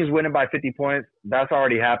teams winning by 50 points. That's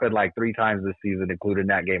already happened like 3 times this season, including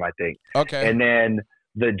that game, I think. Okay. And then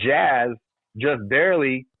the Jazz just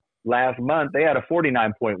barely last month they had a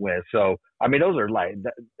 49-point win. So I mean, those are like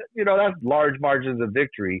that's large margins of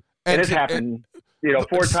victory, and it's happened. 4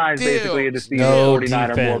 times basically in the season,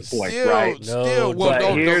 49 or more points, right?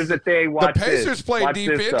 But here's the thing: watch the Pacers this. play Watch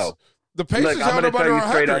defense. This, though. The Pacers Look, I'm going to tell you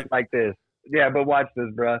straight 100. up like this. Yeah, but watch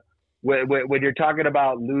this, bro. When you're talking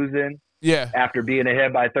about losing, after being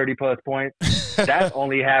ahead by 30-plus points, that's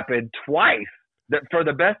only happened twice. For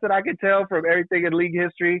the best that I can tell from everything in league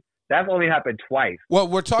history, that's only happened twice. Well,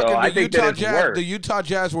 we're talking the Utah Jazz. Worse. The Utah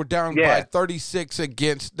Jazz were down by 36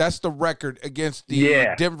 against. That's the record against the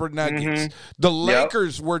Denver Nuggets. Mm-hmm. The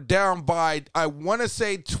Lakers were down by, I want to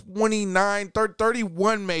say 29,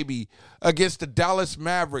 31 maybe against the Dallas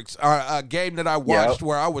Mavericks. A game that I watched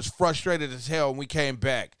where I was frustrated as hell, and we came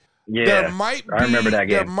back. Yeah, I remember that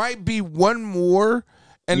game. There might be one more,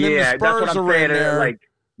 and then the Spurs are in there.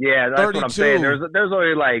 That's 32. What I'm saying. There's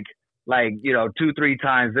only like 2-3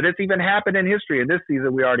 times that it's even happened in history. And this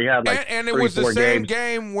season, we already had and it was the same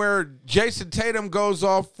game where Jason Tatum goes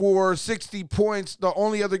off for 60 points. The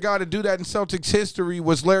only other guy to do that in Celtics history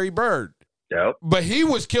was Larry Bird. Yep. But he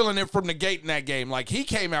was killing it from the gate in that game. Like, he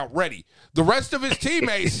came out ready. The rest of his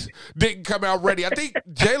teammates didn't come out ready. I think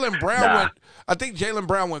Jaylen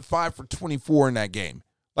Brown went 5 for 24 in that game.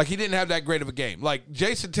 Like, he didn't have that great of a game. Like,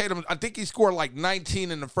 Jason Tatum, I think he scored like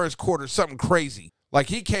 19 in the first quarter, something crazy. Like,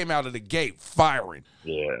 he came out of the gate firing.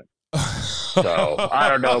 Yeah. So, I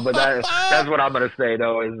don't know, but that's what I'm going to say,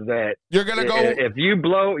 though, is that you're going to go. If you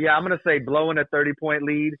blow, I'm going to say blowing a 30-point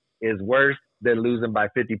lead is worse than losing by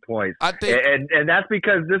 50 points. I think, and that's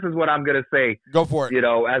because this is what I'm going to say. Go for it.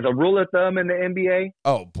 As a rule of thumb in the NBA,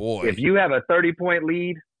 oh, boy. If you have a 30-point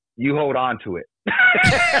lead, you hold on to it.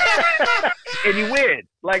 And you win.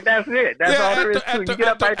 Like, that's it. That's all there is to it. You get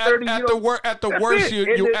up by 30. At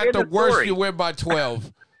the worst, you win by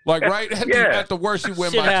 12. Like, right? At the worst, you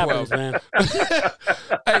win by 12. Man.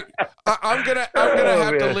 Hey, I'm gonna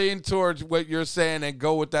have to lean towards what you're saying and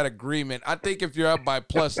go with that agreement. I think if you're up by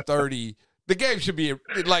plus 30, the game should be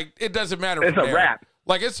like, it doesn't matter. It's a wrap.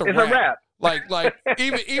 Like, it's a wrap. Like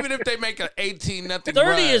even if they make an 18-0 30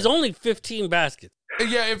 run, is only 15 baskets.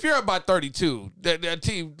 Yeah, if you're up by 32, that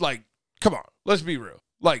team, like, come on, let's be real.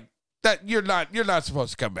 Like, that you're not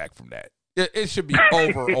supposed to come back from that. It should be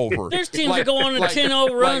over. There's teams that go on a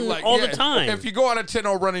 10-0 run all the time. If you go on a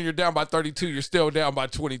 10-0 run and you're down by 32, you're still down by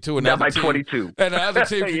 22. And down by 22. And the other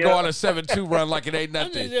team can go on a 7-2 run like it ain't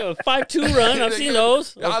nothing. 5-2 run, I've seen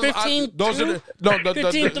those.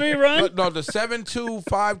 15-3 run. No, the 7-2,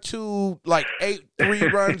 5-2, like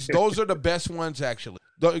 8-3 runs, those are the best ones, actually.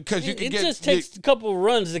 Because you can it just takes a couple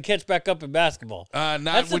runs to catch back up in basketball. Not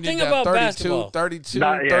That's when the thing you're about 32, basketball. 32,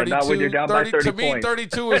 not 32. Not when you're down by 30 to me,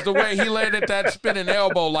 32 is the way he landed that spinning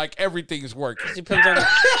elbow like everything's working. Just depends on when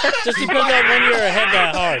you're ahead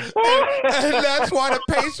that hard. And that's why the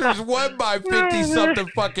Pacers won by 50-something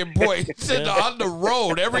fucking points on the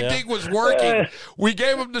road. Everything was working. We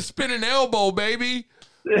gave him the spinning elbow, baby.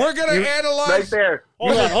 We're going to analyze. Right there.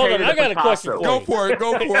 Hold on. I got a question for you. Go for it.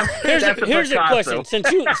 Here's a question.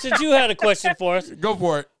 Since you had a question for us. Go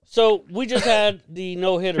for it. So, we just had the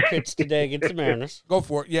no-hitter pitch today against the Mariners. Go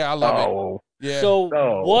for it. Yeah, I love it. Yeah. So,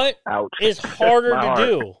 what is harder to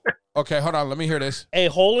do? Okay, hold on. Let me hear this. A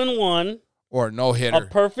hole-in-one. Or a no-hitter. A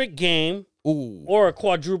perfect game. Ooh. Or a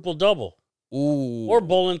quadruple-double. Ooh. Or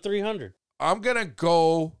bowling 300. I'm going to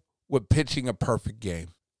go with pitching a perfect game.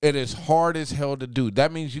 It is hard as hell to do.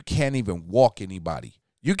 That means you can't even walk anybody.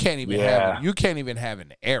 You can't even have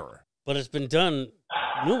an error. But it's been done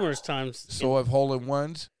numerous times. So have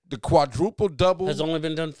hole-in-ones. The quadruple double has only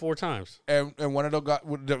been done 4 times. And one of them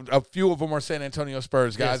a few of them are San Antonio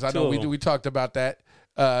Spurs guys. Yes, I know we talked about that.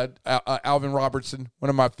 Alvin Robertson, one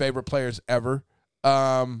of my favorite players ever.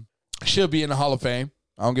 Should be in the Hall of Fame.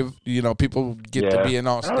 I don't give, people get to being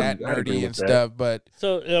all stat nerdy and stuff, but.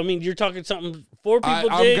 So, I mean, you're talking something 4 people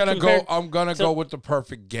I'm gonna go with the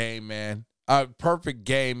perfect game, man. Perfect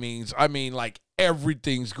game means, like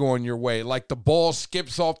everything's going your way. Like the ball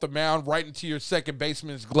skips off the mound right into your second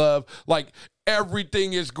baseman's glove. Like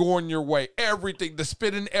everything is going your way. Everything. The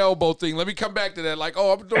spinning elbow thing. Let me come back to that. Like,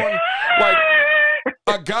 I'm doing like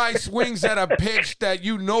a guy swings at a pitch that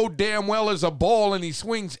you know damn well is a ball, and he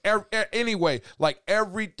swings anyway. Like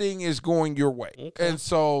everything is going your way, and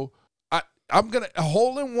so I'm gonna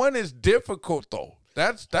hole-in-one is difficult though.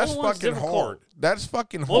 That's fucking hard. That's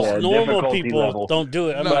fucking hard. Most normal people don't do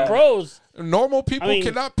it. I mean, pros. Normal people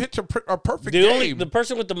cannot pitch a perfect game. The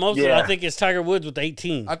person with the most, I think, is Tiger Woods with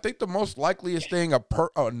 18. I think the most likeliest thing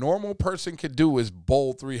a normal person could do is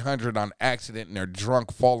bowl 300 on accident, and they're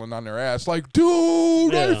drunk, falling on their ass. Like,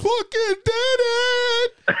 dude, I fucking did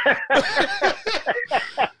it.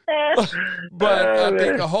 But I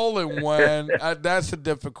think a hole-in-one, that's a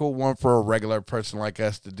difficult one for a regular person like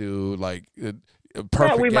us to do. Like,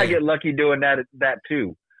 perfect we game. might get lucky doing that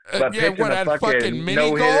too. But a fucking mini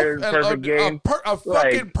golf, perfect game, a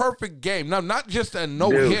fucking perfect game. No, not just a no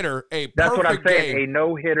hitter. That's what I'm saying. Game. A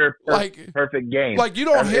no hitter, perfect game. Like you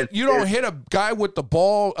don't hit a guy with the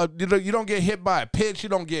ball. You don't get hit by a pitch. You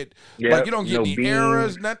don't get you don't get any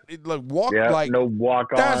errors. No walk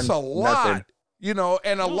on. That's a lot. Nothing.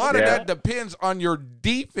 And a lot of that depends on your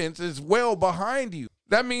defense as well behind you.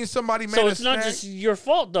 That means somebody made a So it's not just your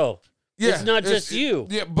fault though. Yeah, it's not just you.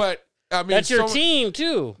 Yeah, but I mean, that's your team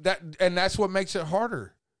too. That's what makes it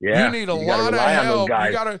harder. Yeah, you need a lot of help.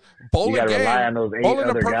 You got to bowl a game. Rely on those 8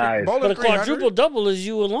 other guys. But a quadruple double is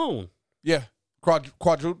you alone. Yeah,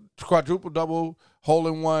 quadruple double,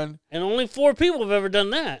 hole-in-one, and only 4 people have ever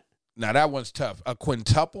done that. Now that one's tough. A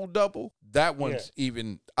quintuple double. That one's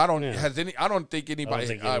even. I don't think anybody.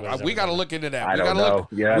 We got to look into that. We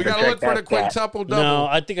got to look for the quintuple double. No,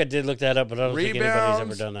 I think I did look that up, but I don't think anybody's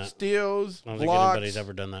ever done that. Steals, I don't blocks, think anybody's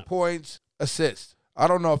ever done that. Points, assists. I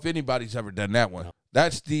don't know if anybody's ever done that one. No.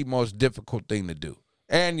 That's the most difficult thing to do.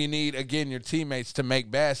 And you need, again, your teammates to make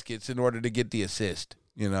baskets in order to get the assist.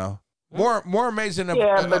 More amazing.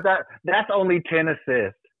 But that's only 10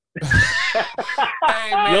 assists.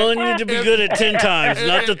 You only need to be good at 10 times,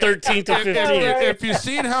 not the 13th or 15th. If you've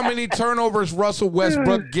seen how many turnovers Russell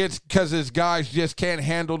Westbrook gets because his guys just can't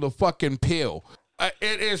handle the fucking pill,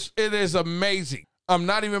 it is amazing. I'm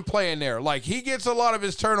not even playing there. Like, he gets a lot of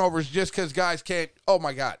his turnovers just because guys can't. Oh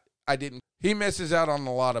my God, I didn't. He misses out on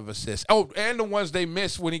a lot of assists. Oh, and the ones they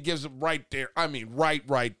miss when he gives them right there. I mean,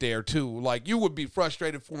 right there too. Like, you would be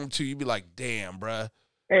frustrated for him too. You'd be like, damn, bruh.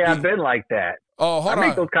 Hey, I've been like that. Oh, hold on. I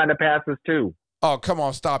make those kind of passes too. Oh, come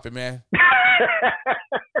on, stop it, man.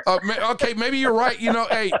 Okay, maybe you're right.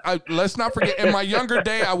 Hey, let's not forget. In my younger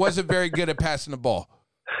day, I wasn't very good at passing the ball.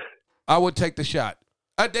 I would take the shot.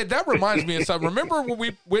 That reminds me of something. Remember when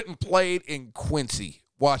we went and played in Quincy,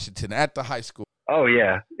 Washington, at the high school? Oh,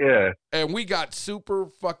 yeah. And we got super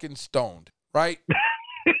fucking stoned, right?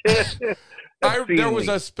 There was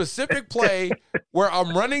a specific play where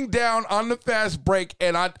I'm running down on the fast break,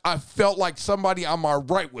 and I felt like somebody on my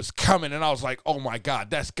right was coming, and I was like, oh, my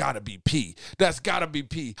God, that's got to be P. That's got to be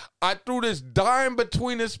P. I threw this dime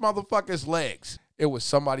between this motherfucker's legs. It was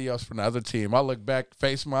somebody else from the other team. I look back,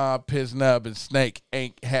 Face Mob, Piz Nub, and Snake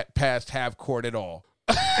ain't passed half court at all.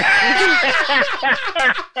 You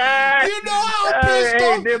know how pissed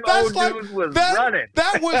off. That's like running.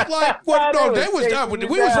 That was like what? No, they was done. We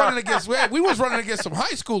was running against some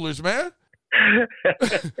high schoolers, man.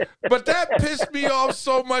 But that pissed me off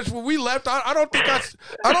so much when we left. I don't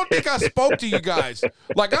think I spoke to you guys.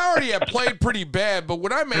 Like, I already had played pretty bad, but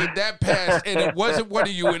when I made that pass and it wasn't one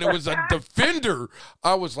of you and it was a defender,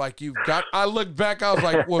 I was like, I looked back, I was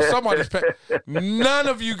like, well, somebody's passed. None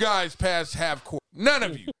of you guys passed half court. None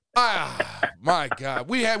of you. My God.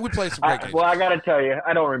 We played some great games. Well, I got to tell you,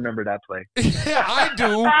 I don't remember that play. Yeah, I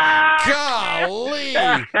do. Golly.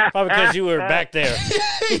 Probably because you were back there.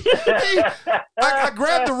 I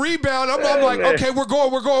grabbed the rebound. I'm like, okay, we're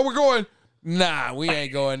going. Nah, we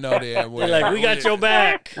ain't going no damn way. Like, we got your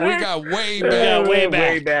back. We got way back.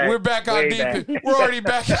 Way back. We're back on defense. We're already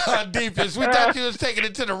back on defense. We thought you was taking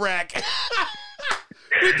it to the rack.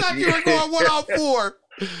 We thought you were going 1-on-4.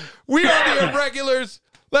 We are the Irregulars.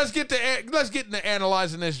 Let's get into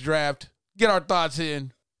analyzing this draft. Get our thoughts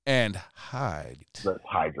in and hide. Let's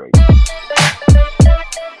hydrate.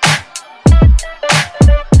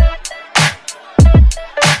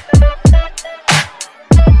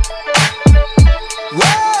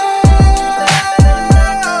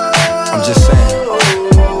 I'm just saying.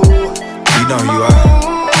 You know who you are.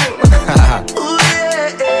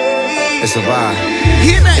 It's a vibe.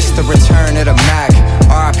 It's the return of the Mac.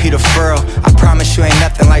 R.I.P. the Furl. I promise you ain't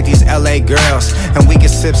nothing nothing like these LA girls. And we can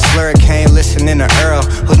sip Slurricane, listening to Earl.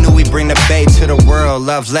 Who knew we bring the bay to the world?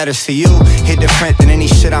 Love letters to you, hit different than any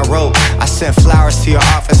shit I wrote. I sent flowers to your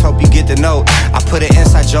office, hope you get the note. I put an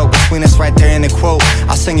inside joke between us right there in the quote.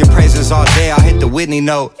 I'll sing your praises all day, I'll hit the Whitney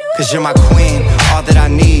note. Cause you're my queen, all that I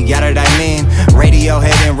need, yada that I mean.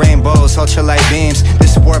 Radiohead and rainbows, ultralight beams.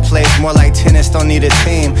 This sport plays more like tennis, don't need a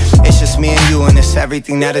team. It's just me and you and it's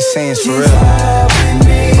everything that it seems, for real.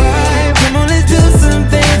 Come on, let's do some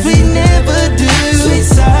things we never do. Switch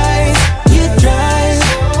sides, you drive.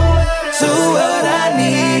 So what I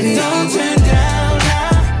need is don't turn down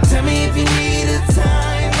now. Tell me if you need a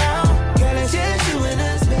time out. Girl, it's just you and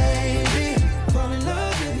us, baby. Fall in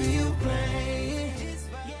love if you play.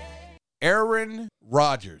 Aaron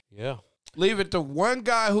Rodgers. Yeah. Leave it to one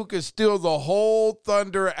guy who could steal the whole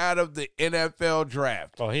thunder out of the NFL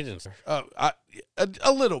draft. Oh, he didn't.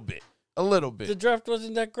 A little bit. A little bit. The draft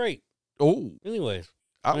wasn't that great. Oh, Anyways.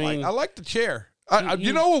 I like the chair. You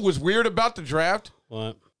you- know what was weird about the draft?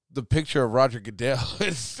 What? The picture of Roger Goodell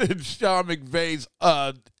in Sean McVay's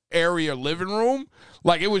area living room.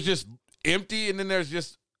 Like, it was just empty, and then there's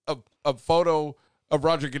just a photo of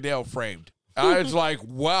Roger Goodell framed. I was like,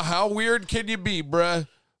 wow, how weird can you be, bruh?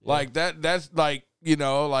 Like, that's like, you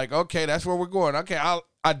know, like, okay, that's where we're going. Okay,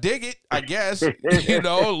 I dig it, I guess. You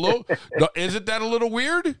know, isn't that a little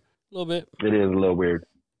weird? A little bit. It is a little weird.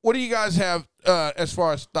 What do you guys have as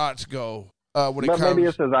far as thoughts go when it But comes? maybe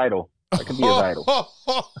it's his idol. It could be his idol.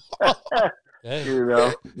 Hey. You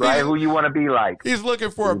know, right? Who you want to be like. He's looking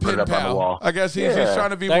for a Put it pen up on the pal. wall. I guess he's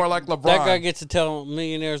trying to be more like LeBron. That guy gets to tell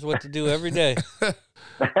millionaires what to do every day. He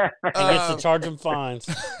gets to charge them fines.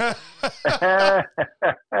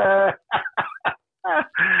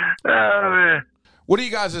 Oh, man. What are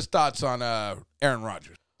you guys' thoughts on Aaron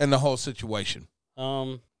Rodgers and the whole situation?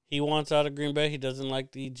 He wants out of Green Bay. He doesn't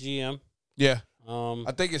like the GM. Yeah, I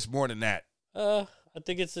I think it's more than that.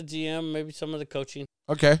 think it's the GM, maybe some of the coaching.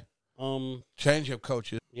 Okay, Um, change of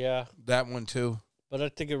coaches. yeah, That one too. but I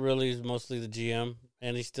think it really is mostly the GM,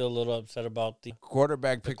 and he's still a little upset about the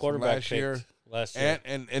Quarterback pick from quarterback last year, picked last year.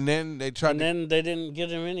 and then they tried. And then they didn't get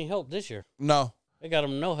him any help this year. No, They got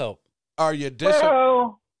him no help. are you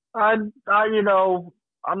Well, you know,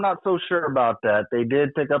 I'm not so sure about that. They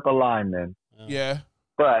did pick up a lineman, Yeah,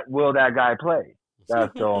 but will that guy play?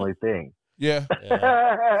 That's the only thing. yeah.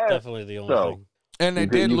 Yeah, definitely the only So, thing. And they You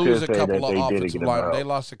did could lose a say couple that of they did offensive get him linemen. out. They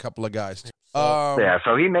lost a couple of guys. So, Yeah,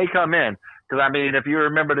 so he may come in. Because, I mean, if you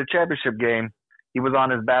remember the championship game, he was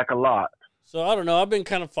on his back a lot. so I don't know. I've been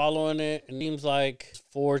kind of following it, and it seems like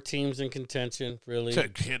 4 teams in contention, really.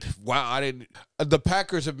 Wow, I didn't. The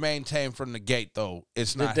Packers have maintained from the gate, though.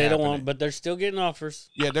 It's not. They don't happening. want, but they're still getting offers.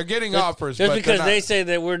 Yeah, they're getting Just- offers. Just but because they're they not. say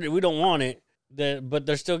that we don't want it, but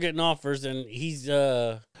they're still getting offers, and he's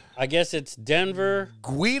I guess it's Denver,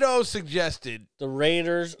 Guido suggested. the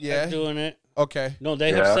Raiders Yeah. are doing it. Okay. No, they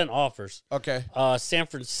have Yeah. sent offers. Okay. San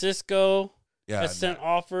Francisco Yeah. has sent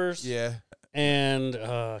offers. Yeah. And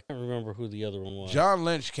I can't remember who the other one was. John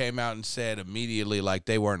Lynch came out and said immediately like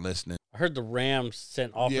they weren't listening. I heard the Rams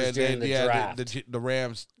sent offers during the yeah, draft. the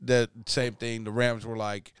Rams, the same thing. The Rams were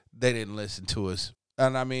like they didn't listen to us,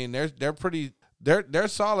 and I mean they're pretty they're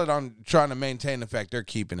solid on trying to maintain the fact they're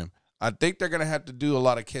keeping him. I think they're gonna have to do a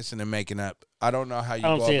lot of kissing and making up. I don't know how you. I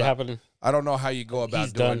don't go see it about, happening. I don't know how you go about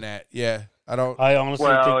He's doing done. that. Yeah, I don't. I honestly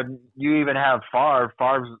Well, think you even have Favre.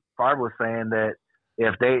 Favre was saying that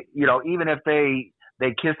if they, you know, even if they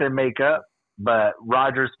kiss and make up, but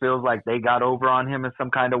Rodgers feels like they got over on him in some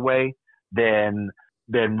kind of way, then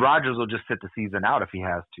Rodgers will just sit the season out if he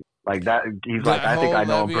has to. Like that, he's like, I think I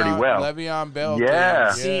know him pretty well. Le'Veon Bell.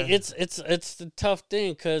 Yeah. thing, see it's the tough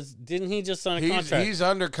thing because didn't he just sign a contract? He's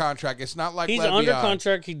under contract. It's not like He's Le'Veon. under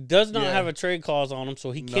contract. He does not Yeah. have a trade clause on him,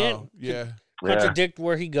 so he can't No. Yeah. contradict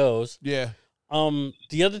where he goes. Yeah.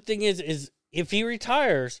 The other thing is if he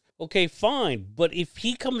retires, okay, fine. But if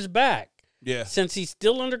he comes back, Yeah. since he's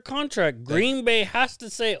still under contract, Green Bay has to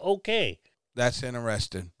say okay. That's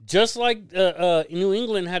interesting. Just like New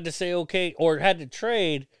England had to say okay or had to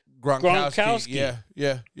trade Gronkowski.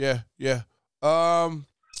 Yeah.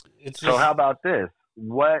 It's So just, how about this?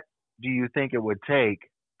 What do you think it would take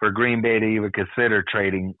for Green Bay to even consider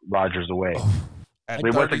trading Rodgers away? I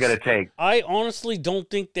mean, what's it going to take? I honestly don't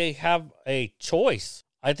think they have a choice.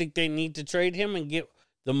 I think they need to trade him and get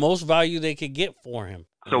the most value they could get for him.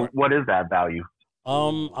 So what is that value?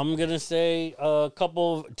 I'm gonna say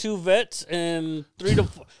two vets and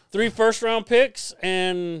three first round picks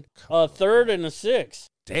and a third and a sixth.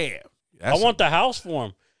 Damn. I want the house for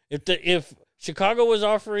him. If Chicago was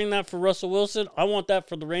offering that for Russell Wilson, I want that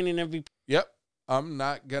for the reigning MVP. Yep. I'm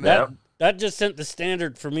not gonna. That just sent the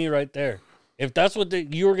standard for me right there. If that's what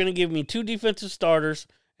you were going to give me 2 defensive starters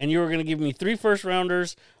and you were going to give me 3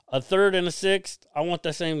 first-rounders, a third and a sixth, I want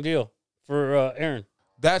that same deal for Aaron.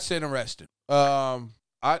 That's interesting. So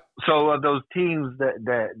of those teams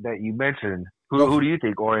that you mentioned, who do you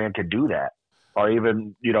think Orion could do that, or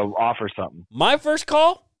even offer something? My first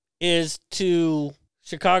call is to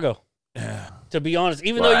Chicago. Yeah. To be honest,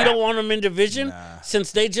 even though you don't want them in division,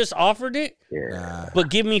 since they just offered it, but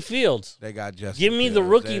give me Fields. They got Justin Give me Fields. the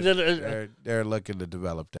rookie they're looking to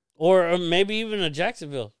develop that. Or maybe even a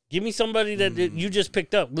Jacksonville. Give me somebody that you just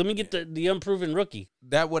picked up. Let me get the unproven rookie.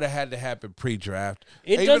 That would have had to happen pre-draft.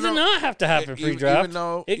 It does not have to happen pre-draft.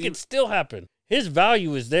 It can still happen. His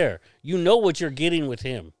value is there. You know what you're getting with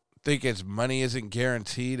him. Think his money isn't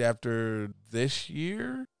guaranteed after this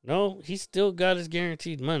year? No, he's still got his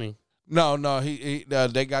guaranteed money. No,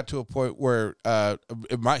 they got to a point where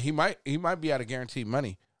he might be out of guaranteed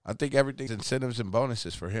money. I think everything's incentives and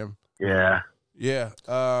bonuses for him. Yeah. Yeah.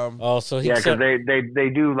 Because they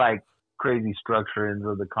do like crazy structurings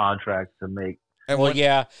of the contracts to make. Kind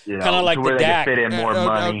of like the Dak. Fit in more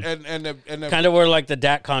money. And kind of where like the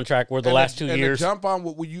Dak contract, where the last 2 years. Jump on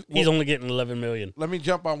he's only getting $11 million. Let me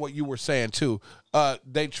jump on what you were saying too.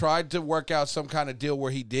 They tried to work out some kind of deal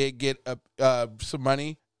where he did get some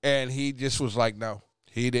money. And he just was like, no,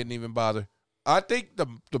 he didn't even bother. I think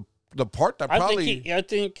the part that probably... I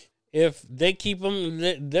think if they keep him,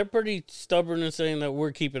 they're pretty stubborn in saying that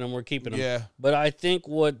we're keeping him. Yeah. But I think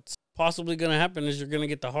what's possibly going to happen is you're going to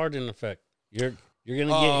get the Harden effect. You're going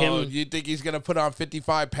to get him... You think he's going to put on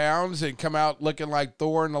 55 pounds and come out looking like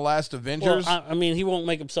Thor in the last Avengers? Well, I mean, he won't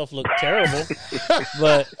make himself look terrible.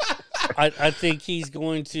 But I think he's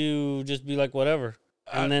going to just be like, whatever.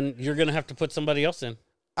 And then you're going to have to put somebody else in.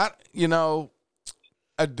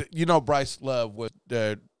 Bryce Love was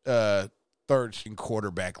the third string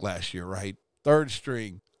quarterback last year, right? Third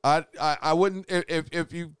string. I wouldn't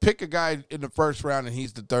if you pick a guy in the first round and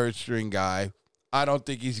he's the third string guy, I don't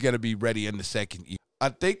think he's going to be ready in the second year. I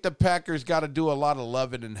think the Packers got to do a lot of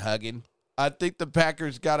loving and hugging. I think the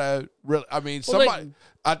Packers got to really. I mean,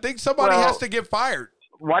 I think somebody has to get fired.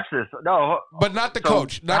 Watch this. No, but not the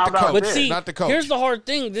coach. Not the coach. But see, not the coach. Here's the hard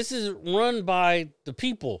thing. This is run by the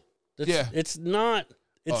people. It's not.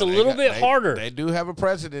 It's a little bit harder. They do have a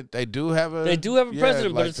president. They do have a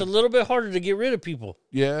president, but it's a little bit harder to get rid of people.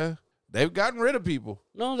 Yeah, they've gotten rid of people.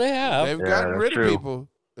 No, they have. They've gotten rid of people.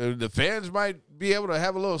 The fans might be able to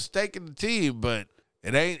have a little stake in the team, but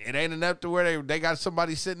it ain't enough to where they got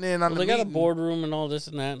somebody sitting in on the meeting. They got a boardroom and all this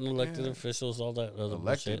and that, and elected officials, all that other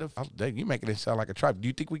bullshit. You making it sound like a tribe. Do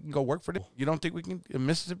you think we can go work for them? You don't think we can?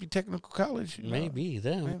 Mississippi Technical College? Maybe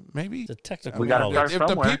them. Maybe it's a technical. We got to start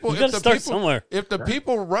somewhere. We got to start somewhere. If the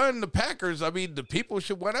people run the Packers, I mean, the people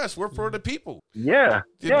should want us. We're for the people. Yeah,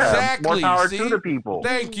 exactly. More power to the people.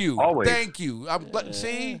 Thank you. Always. Thank you.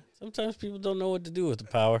 See. Sometimes people don't know what to do with the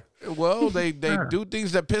power. Well, they do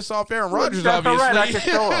things that piss off Aaron Rodgers. That's obviously, all right. I can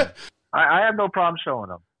show them. I have no problem showing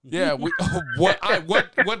them. Yeah.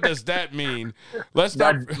 What does that mean? Let's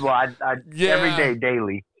not. Every day,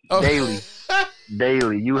 daily,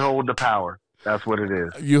 daily. You hold the power. That's what it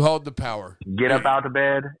is. You hold the power. Get up out of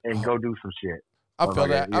bed and go do some shit. I feel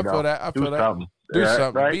that. I feel that. Something. Do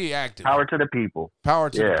something. Right? Be active. Power to the people. Power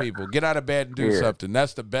to the people. Get out of bed and do something.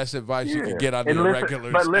 That's the best advice you can get on the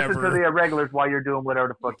Irregulars. But listen to the Irregulars while you're doing whatever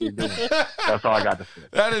the fuck you're doing. That's all I got to say.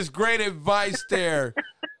 That is great advice there.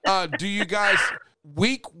 Do you guys,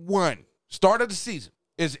 week 1, start of the season,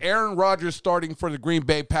 is Aaron Rodgers starting for the Green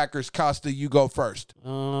Bay Packers? Costa, you go first.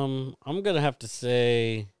 I'm going to have to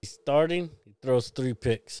say he's starting. He throws 3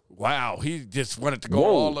 picks. Wow. He just wanted to go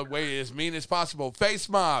all the way as mean as possible. Face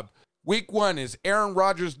Mob. Week 1, is Aaron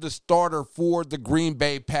Rodgers the starter for the Green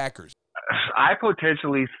Bay Packers? I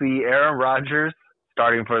potentially see Aaron Rodgers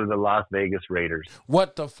starting for the Las Vegas Raiders.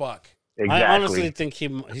 What the fuck? Exactly. I honestly think he's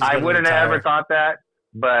I wouldn't have ever thought that,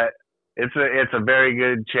 but it's a very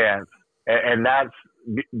good chance. And that's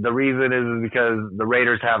the reason is because the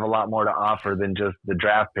Raiders have a lot more to offer than just the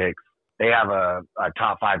draft picks. They have a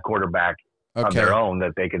top 5 quarterback of their own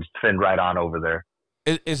that they can send right on over there.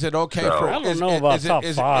 Is it okay for? I don't know about top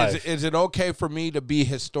 5. Is it okay for me to be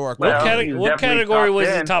historical? What category was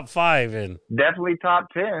he top 5 in? Definitely top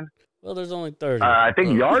 10. Well, there's only 30. I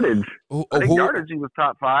think yardage. Yardage he was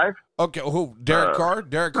top 5. Okay, who? Derek Carr?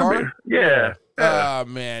 Derek Carr? Yeah.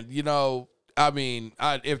 Man, I mean,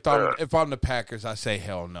 if I'm the Packers, I say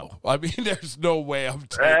hell no. I mean, there's no way I'm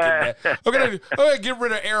taking that. I'm gonna get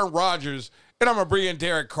rid of Aaron Rodgers. And I'm gonna bring in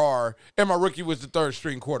Derek Carr, and my rookie was the 3rd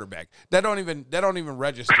string quarterback. That don't even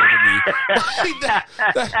register to me.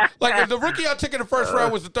 Like if the rookie I took in the first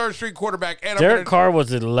round was the 3rd string quarterback, and Derek Carr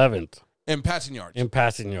was 11th. In passing yards. in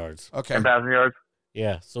passing yards. Okay. And passing yards.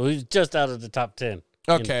 Yeah, so he's just out of the top 10.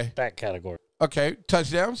 Okay. In that category. Okay.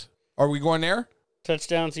 Touchdowns? Are we going there?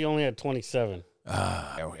 Touchdowns, he only had 27.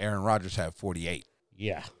 Aaron Rodgers had 48.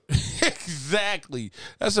 Yeah. Exactly.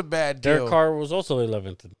 That's a bad deal. Derek Carr was also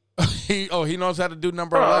 11th. He knows how to do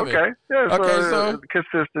number Oh, 11. okay. Yeah, Okay, so-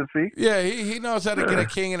 consistency. Yeah, he knows how to get a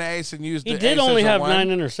king and an ace and use He the did ace only as a have one. 9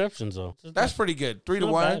 interceptions, though. That's pretty good. 3 to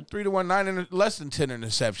Not 1, bad. 3 to 1, less than 10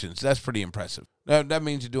 interceptions. That's pretty impressive. That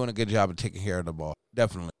means you're doing a good job of taking care of the ball.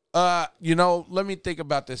 Definitely. Let me think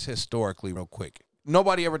about this historically real quick.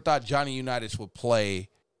 Nobody ever thought Johnny Unitas would play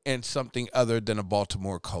in something other than a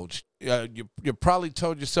Baltimore coach. You probably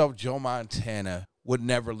told yourself Joe Montana would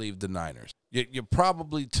never leave the Niners. You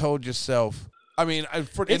probably told yourself. I mean,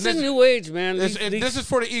 It's a new age, man. This is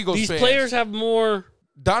for the Eagles These fans. players have more.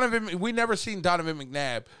 Donovan, we never seen Donovan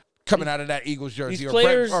McNabb coming out of that Eagles jersey, These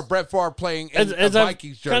players- or Brett Favre playing in As a I've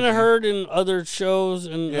Vikings jersey. kind of heard in other shows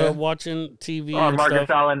and Yeah. watching TV Oh, and Marcus stuff.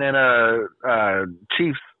 Allen in a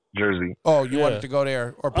Chiefs jersey. Oh, you Yeah. wanted to go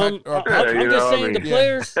there, or I'm you just know, saying I mean-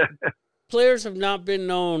 the players have not been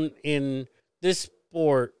known in this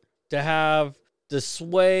sport to have the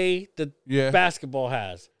sway that Yeah. basketball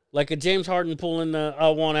has, like a James Harden pulling the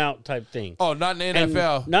one out type thing. Oh, not in the And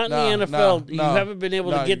NFL. not in the NFL. You haven't been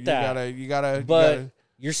able to get that. You gotta. But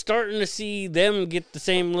you're starting to see them get the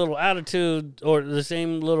same little attitude or the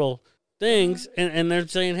same little things, and they're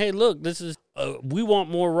saying, "Hey, look, this is we want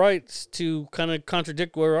more rights to kind of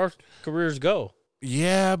contradict where our careers go."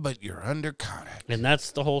 Yeah, but you're under contract. And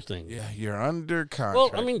that's the whole thing. Yeah, you're under contract.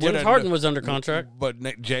 Well, I mean, James Harden was under contract. but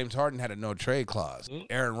James Harden had a no trade clause.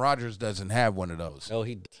 Aaron Rodgers doesn't have one of those. Oh,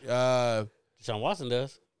 he Uh, Deshaun Watson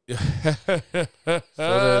does.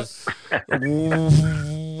 So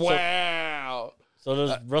wow.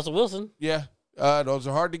 does Russell Wilson. Yeah, those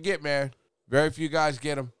are hard to get, man. Very few guys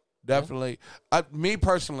get them. Definitely. Me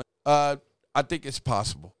personally, I think it's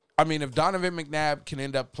possible. I mean, if Donovan McNabb can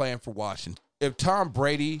end up playing for Washington, if Tom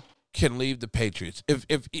Brady can leave the Patriots,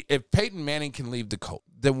 if Peyton Manning can leave the Colts,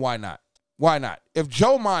 then why not? Why not? If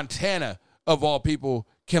Joe Montana, of all people,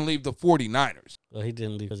 can leave the 49ers. Well, he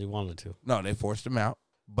didn't leave because he wanted to. No, they forced him out.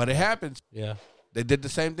 But it happens. Yeah. They did the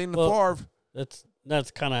same thing to Well, Favre.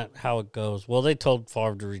 That's kind of how it goes. Well, they told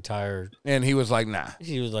Favre to retire. And he was like, nah.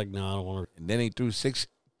 He was like, "No, I don't want to." And then he threw 6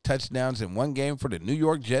 touchdowns in one game for the New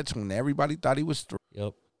York Jets when everybody thought he was through.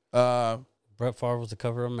 Yep. Brett Favre was the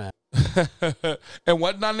cover of Matt. and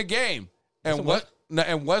wasn't on the game. And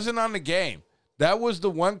wasn't on the game. That was the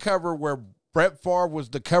one cover where Brett Favre was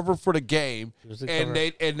the cover for the game, and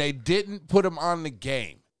they didn't put him on the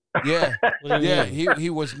game. Yeah, yeah, he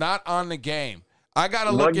was not on the game. I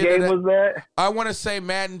gotta look into that. What game was that? I want to say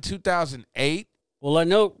Madden 2008. Well, I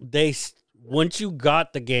know once you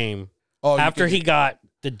got the game after he got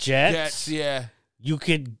the Jets, yeah, you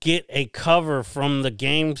could get a cover from the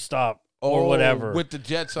GameStop or whatever with the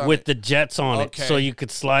Jets on with the Jets on it, so you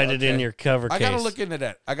could slide it in your cover case. I gotta look into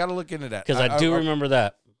that. Because I do remember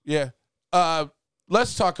that. Yeah.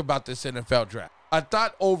 Let's talk about this NFL draft. I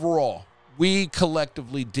thought overall we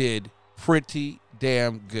collectively did pretty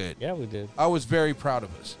damn good. Yeah, we did. I was very proud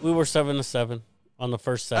of us. We were 7-7 on the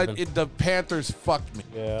first 7. The Panthers fucked me.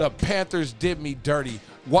 Yeah. The Panthers did me dirty.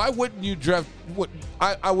 Why wouldn't you draft?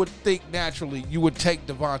 I would think naturally you would take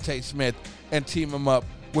Devontae Smith and team him up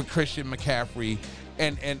with Christian McCaffrey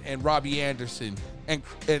and Robbie Anderson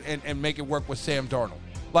and make it work with Sam Darnold.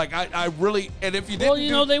 Like I really, and if you didn't,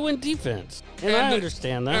 well, they went defense, and I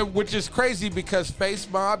understand that. Which is crazy because Face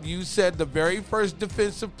Mob, you said the very first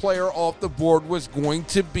defensive player off the board was going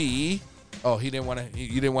to be. Oh, he didn't want to.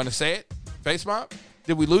 You didn't want to say it, Face Mob.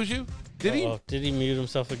 Did we lose you? Did he? Did he mute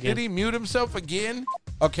himself again? Did he mute himself again?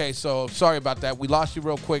 Okay, so sorry about that. We lost you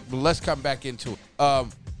real quick, but let's come back into it.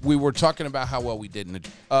 We were talking about how well we did in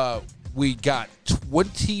the. We got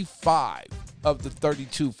 25 of the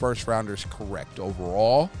 32 first rounders correct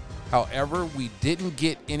overall. However, we didn't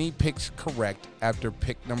get any picks correct after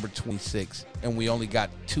pick number 26, and we only got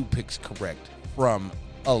 2 picks correct from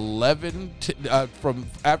 11 to from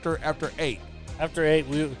after 8. After 8,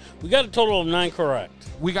 we got a total of 9 correct.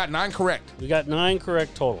 We got 9 correct. We got 9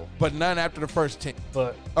 correct total, but none after the first 10.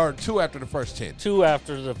 Or 2 after the first 10. 2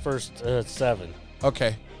 after the first 7.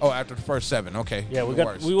 Okay. Oh, after the first 7. Okay. Yeah,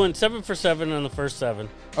 we went 7 for 7 on the first 7.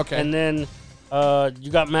 Okay. And then you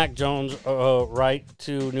got Mac Jones right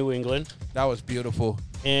to New England. That was beautiful.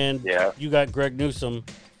 And you got Greg Newsome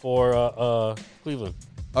for Cleveland.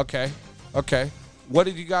 Okay. What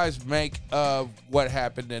did you guys make of what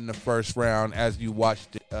happened in the first round as you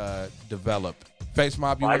watched it develop? Face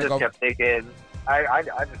Mob, you want to go? I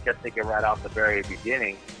just kept thinking right off the very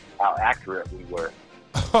beginning how accurate we were.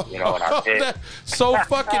 in our pick. So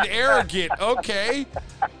fucking arrogant. Okay.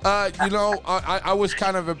 I was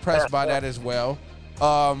kind of impressed by that as well.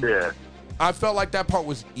 Yeah. I felt like that part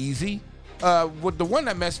was easy. With the one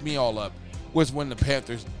that messed me all up was when the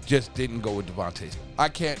Panthers just didn't go with Devontae.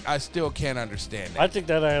 I still can't understand that. I think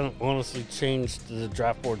that honestly changed the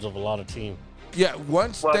draft boards of a lot of teams. Yeah,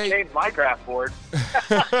 it changed my draft board.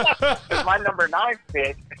 My number 9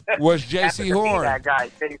 pick was J.C. Horn. That guy,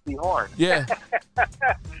 J.C. Horn. Yeah.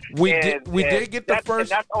 We did get the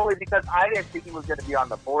first. And that's only because I didn't think he was going to be on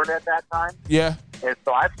the board at that time. Yeah. And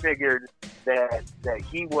so I figured that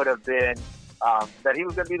he would have been that he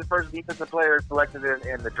was going to be the first defensive player selected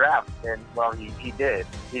in the draft, and well, he did.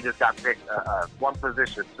 He just got picked one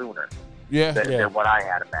position sooner than what I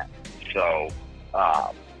had him at. So,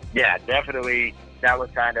 yeah, definitely that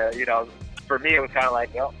was kind of, for me it was kind of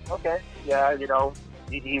like, oh, okay, yeah,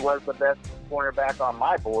 he was the best cornerback on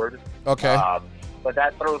my board. Okay. But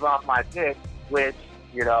that throws off my pick, which,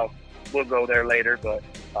 we'll go there later, but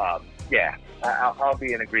yeah, I'll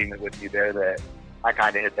be in agreement with you there that I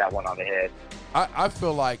kind of hit that one on the head. I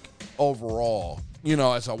feel like overall,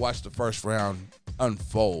 as I watched the first round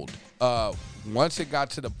unfold, once it got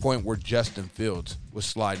to the point where Justin Fields was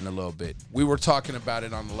sliding a little bit, we were talking about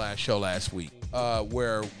it on the last show last week,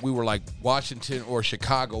 where we were like Washington or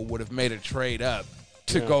Chicago would have made a trade up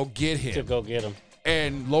to go get him. To go get him.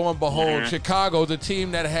 And lo and behold, Chicago, the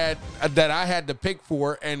team that I had to pick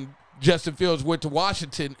for, and Justin Fields went to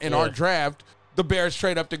Washington in our draft, the Bears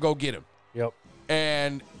trade up to go get him. Yep.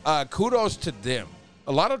 And kudos to them.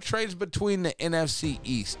 A lot of trades between the NFC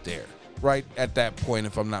East there, right at that point,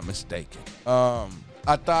 if I'm not mistaken.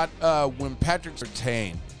 I thought when Patrick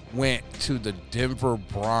Surtain went to the Denver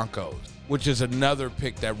Broncos, which is another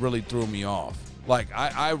pick that really threw me off. Like,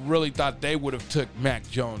 I really thought they would have took Mac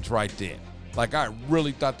Jones right then. Like, I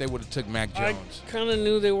really thought they would have took Mac Jones. I kind of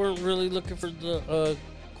knew they weren't really looking for the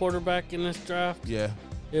quarterback in this draft. Yeah.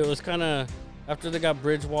 It was kind of, after they got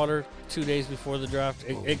Bridgewater 2 days before the draft,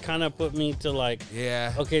 it kind of put me to like,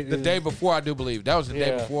 yeah. Okay. The day before, I do believe. That was the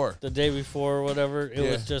day before. The day before or whatever.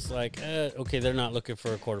 It was just like, okay, they're not looking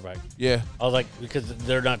for a quarterback. Yeah. I was like, because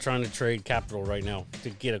they're not trying to trade capital right now to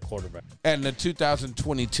get a quarterback. And the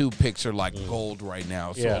 2022 picks are like gold right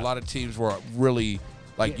now. So a lot of teams were really,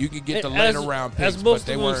 like, you could get the later round picks, as most but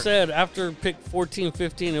they of them weren't. said, after pick 14,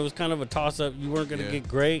 15, it was kind of a toss-up. You weren't going to get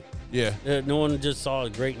great. Yeah. No one just saw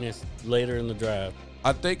greatness later in the draft.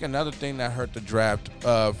 I think another thing that hurt the draft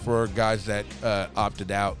for guys that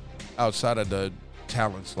opted out, outside of the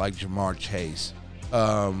talents like Jamar Chase,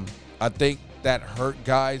 I think that hurt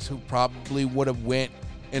guys who probably would have went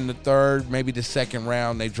in the third, maybe the second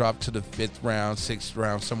round. They dropped to the 5th round, 6th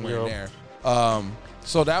round, somewhere in there.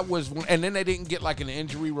 So that was one, and then they didn't get like an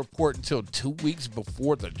injury report until 2 weeks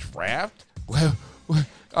before the draft. Well,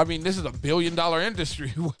 I mean, this is $1 billion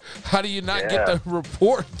industry. How do you not get the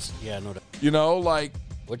reports? Yeah, no doubt. Like,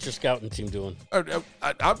 what's your scouting team doing?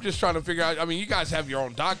 I'm just trying to figure out. I mean, you guys have your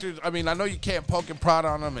own doctors. I mean, I know you can't poke and prod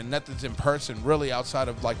on them, and nothing's in person really outside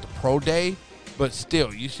of like the pro day. But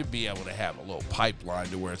still, you should be able to have a little pipeline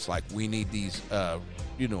to where it's like, we need these,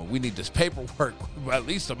 we need this paperwork at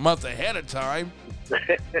least a month ahead of time.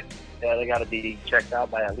 Yeah, they got to be checked out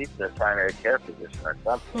by at least their primary care physician or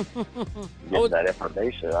something. Get that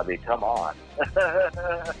information. I mean, come on.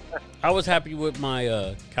 I was happy with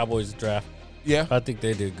my Cowboys draft. Yeah. I think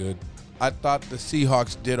they did good. I thought the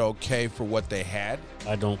Seahawks did okay for what they had.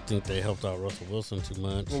 I don't think they helped out Russell Wilson too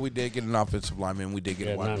much. Well, we did get an offensive lineman. We did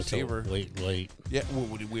get a wide receiver. Late. Yeah,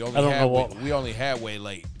 we only had way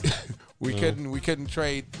late. We couldn't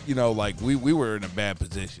trade. We were in a bad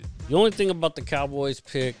position. The only thing about the Cowboys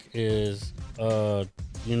pick is, we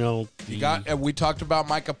talked about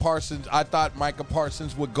Micah Parsons. I thought Micah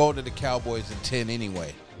Parsons would go to the Cowboys at 10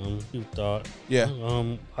 anyway. You thought? Yeah.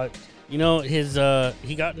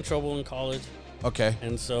 He got in trouble in college. Okay.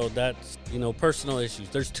 And so that's, personal issues.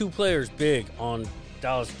 There's 2 players big on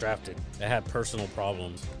Dallas drafted that had personal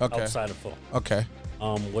problems outside of football. Okay.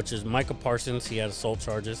 Which is Micah Parsons. He had assault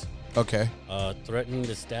charges. Okay. Threatening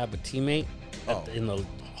to stab a teammate in the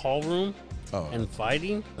hall room and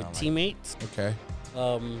fighting with teammates. Okay.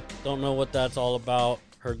 Don't know what that's all about.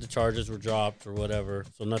 Heard the charges were dropped or whatever,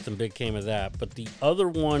 so nothing big came of that. But the other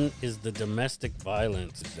one is the domestic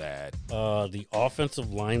violence. That the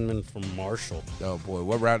offensive lineman from Marshall. Oh boy,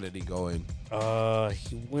 what round did he go in?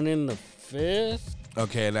 He went in the 5th.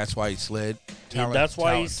 Okay, and that's why he slid. That's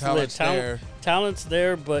why he slid. Talent's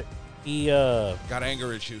there, but he got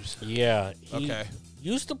anger issues. Yeah. Okay.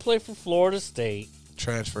 Used to play for Florida State.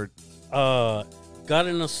 Transferred. Got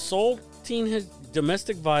an assaulting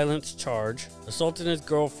domestic violence charge, assaulting his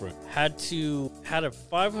girlfriend. Had a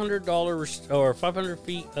 $500 or 500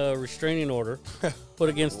 feet restraining order put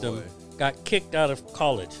against him. Got kicked out of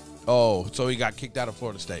college. Oh, so he got kicked out of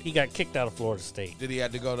Florida State. He got kicked out of Florida State. Did he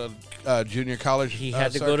have to go to junior college? He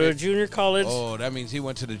had to go to a junior college. Oh, that means he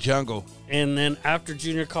went to the jungle. And then after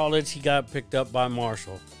junior college, he got picked up by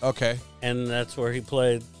Marshall. Okay. And that's where he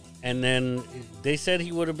played. And then they said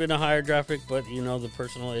he would have been a higher draft pick, but, the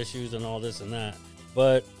personal issues and all this and that.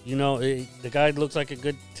 But, the guy looks like a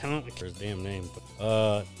good talent. His damn name.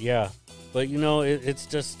 Yeah. But, it's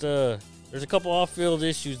just there's a couple off-field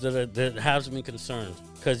issues that has me concerned.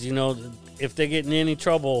 Because, if they get in any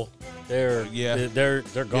trouble, they're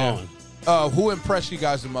gone. Yeah. Who impressed you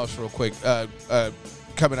guys the most, real quick,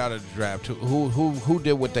 coming out of the draft? Who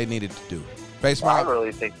did what they needed to do? Baseball? Well, I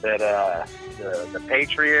really think that the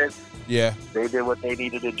Patriots, they did what they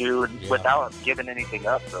needed to do without giving anything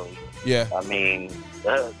up, really. Yeah. I mean,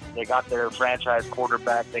 they got their franchise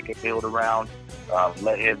quarterback they could build around,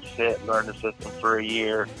 let him sit, learn the system for a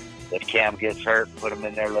year. If Cam gets hurt, put him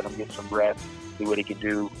in there, let him get some reps, see what he can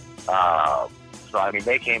do. So, I mean,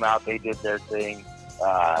 they came out, they did their thing.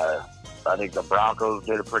 I think the Broncos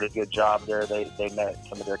did a pretty good job there. They met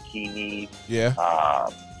some of their key needs. Yeah.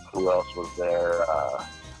 Who else was there?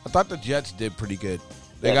 I thought the Jets did pretty good.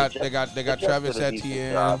 They got Travis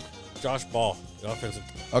Etienne, Josh Ball, the offensive.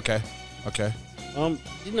 Okay.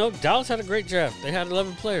 Dallas had a great draft. They had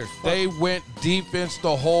 11 players. They went defense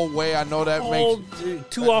the whole way. I know that makes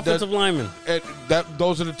two offensive linemen.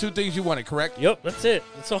 Those are the two things you wanted, correct? Yep, that's it.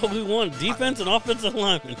 That's all we want: defense and offensive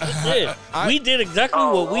linemen. That's it. We did exactly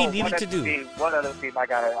what we needed to do. One other team I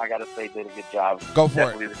gotta say did a good job. Go for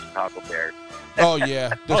Definitely it. The Chicago Bears. Oh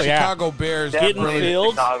yeah, Chicago Bears getting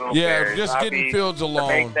Fields. Bears. Just getting Fields alone.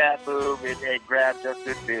 To make that move and grab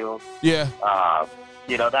Justin Fields. Yeah.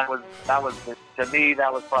 That was to me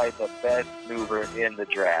that was probably the best mover in the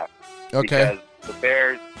draft. Okay. Because the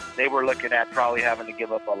Bears, they were looking at probably having to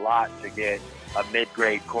give up a lot to get a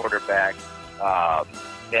mid-grade quarterback,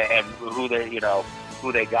 and who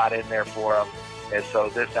they got in there for them. And so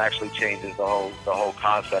this actually changes the whole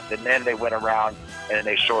concept. And then they went around and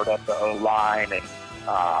they shored up the O-line, and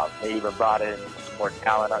they even brought in some more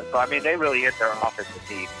talent. So, I mean, they really hit their offensive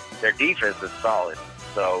team. Their defense is solid.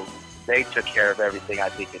 So they took care of everything, I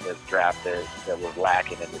think, in this draft that was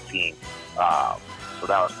lacking in the team. So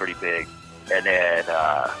that was pretty big. And then,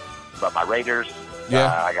 but my Raiders,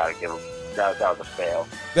 I got to give them, that was a fail.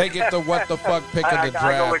 They get the what the fuck pick of the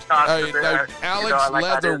draft.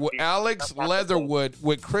 Alex Leatherwood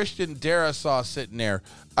with Christian Darrisaw sitting there.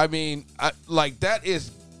 I mean, that is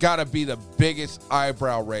got to be the biggest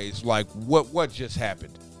eyebrow raise. Like, what just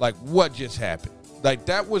happened? Like,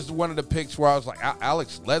 that was one of the picks where I was like,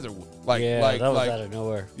 Alex Leatherwood. That was out of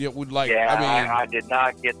nowhere. I did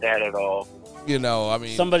not get that at all.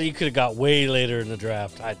 Somebody you could have got way later in the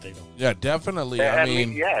draft, I think. Yeah, definitely.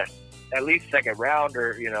 At least second round,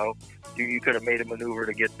 or you could have made a maneuver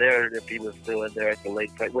to get there if he was still in there at the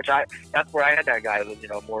late play. That's where I had that guy,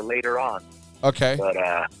 more later on. Okay, but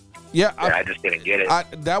I just didn't get it.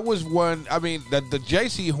 That was one. I mean, the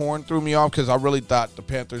J.C. Horn threw me off because I really thought the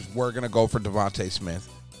Panthers were going to go for Devontae Smith.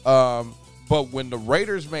 But when the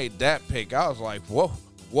Raiders made that pick, I was like, whoa.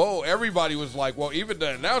 Everybody was like, well, even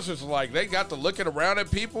the announcers were like, they got to looking around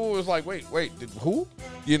at people. It was like, wait, who?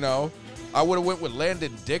 I would have went with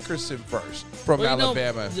Landon Dickerson first from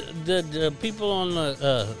Alabama. The people on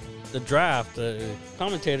the draft, the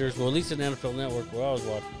commentators, well, at least in NFL Network where I was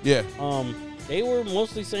watching. Yeah. They were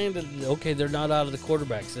mostly saying that, okay, they're not out of the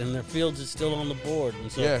quarterbacks, and their Fields is still on the board. And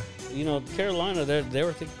so, Carolina, they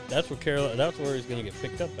were thinking that's where he's going to get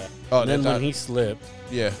picked up at. Oh, and then when he slipped,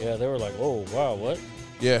 they were like, oh, wow, what?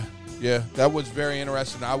 Yeah, that was very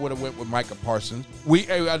interesting. I would have went with Micah Parsons.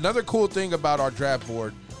 Another cool thing about our draft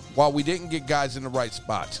board, while we didn't get guys in the right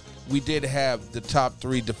spots, we did have the top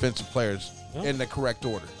 3 defensive players in the correct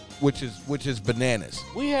order, which is bananas.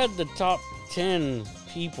 We had the top 10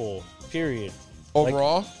 people, period.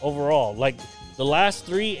 Overall? Like the last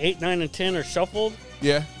 3, 8, 9, and 10 are shuffled.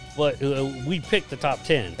 Yeah. But we picked the top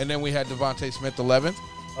 10. And then we had Devontae Smith 11th?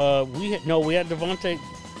 We had Devontae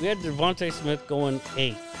Smith going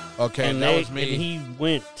 8th. Okay, and that was me. And he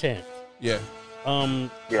went 10th. Yeah.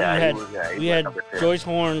 We had Joyce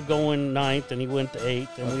Horn going 9th, and he went to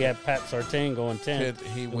 8th, and we had Pat Sartain going 10th.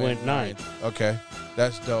 He went 9th. Okay,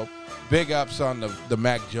 that's dope. Big ups on the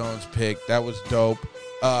Mac Jones pick. That was dope.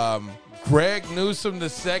 Greg Newsome II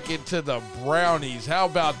to the Brownies. How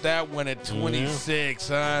about that one at 26,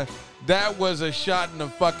 huh? That was a shot in the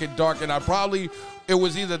fucking dark, and I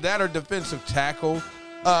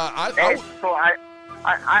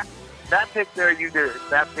that pick there, you did.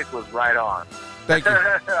 That pick was right on. Thank you.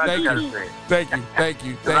 Thank gotta you. say it. Thank you. Thank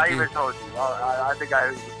you. 'Cause I Thank even you. told you. I think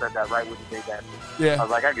I even said that right when you made that pick. I Yeah. was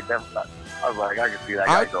like, I could definitely. I was like, I could see that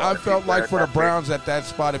guy going. I felt like for the That Browns at that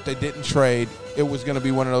spot, if they didn't trade, it was going to be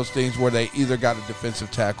one of those things where they either got a defensive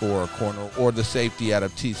tackle or a corner or the safety out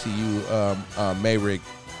of TCU, Mayrig.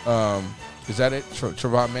 Is that it?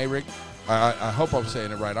 Trevon Mayrig? I hope I'm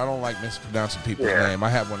saying it right. I don't like mispronouncing people's name. I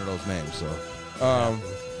have one of those names. So,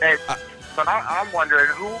 Hey, but I'm wondering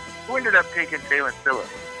who ended up taking Jalen Phillips.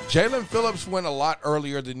 Jalen Phillips went a lot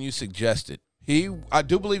earlier than you suggested. I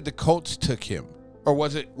do believe the Colts took him. Or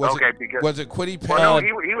was it Quiddy Pay? Well, no,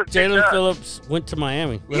 he was Jalen Phillips went to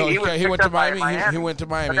Miami. He went to Miami. Miami. He went to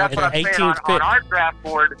Miami. But that's what I'm saying. 18th pick. On our draft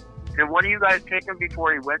board, did one of you guys take him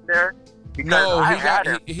before he went there? Because No, I he had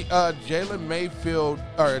got him. Jalen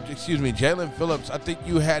Phillips. I think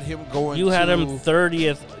you had him going. You had him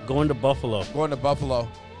 30th going to Buffalo. Going to Buffalo.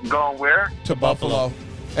 Going where? To Buffalo.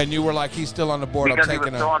 And you were like, he's still on the board. Because I'm he was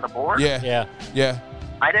taking still him. on the board? Yeah.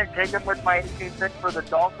 I didn't take him with my 18th pick for the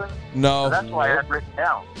Dolphins. No. So that's why I had written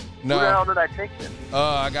down. No. Who the hell did I take him?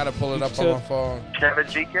 I gotta pull it up on my phone. Kevin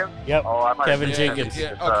Jenkins? Yep. Oh, I might Kevin have Jenkins.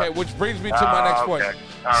 Yeah, okay, which brings me to my next point. Okay.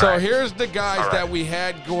 All So right. here's the guys All right. that we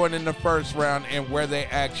had going in the first round and where they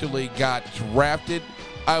actually got drafted.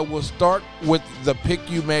 I will start with the pick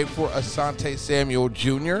you made for Asante Samuel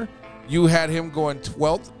Jr. You had him going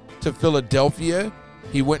 12th to Philadelphia.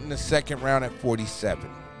 He went in the second round at 47.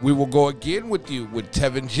 We will go again with you with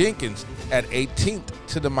Tevin Jenkins at 18th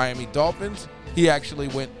to the Miami Dolphins. He actually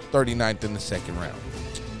went 39th in the second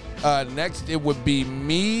round. Next, it would be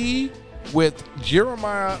me with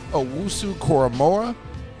Jeremiah Owusu-Koramoah,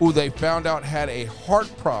 who they found out had a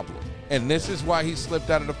heart problem. And this is why he slipped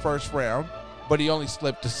out of the first round, but he only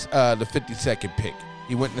slipped the 52nd pick.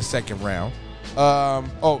 He went in the second round.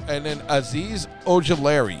 And then Azeez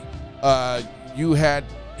Ojulari. You had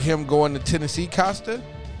him going to Tennessee Costa.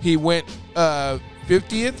 He went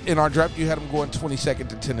 50th. In our draft, you had him going 22nd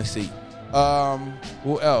to Tennessee.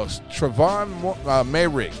 Who else? Trevon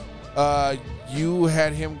Mayrig. You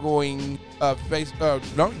had him going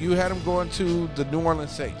you had him going to the New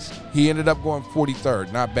Orleans Saints. He ended up going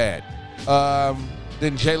 43rd. Not bad.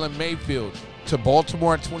 Then Jalen Mayfield to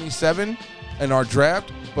Baltimore at 27 in our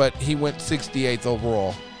draft, but he went 68th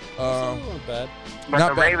overall. Not bad. But not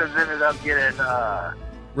the bad. Ravens ended up getting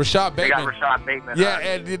Rashad they got Bateman. Rashad Bateman. Yeah,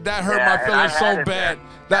 and that hurt Yeah, my and I feelings had so him bad.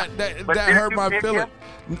 there. That But didn't hurt you my pick feelings.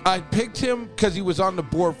 I picked him because he was on the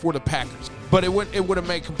board for the Packers. But it would have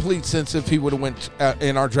made complete sense if he would have went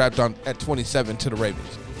in our draft at 27 to the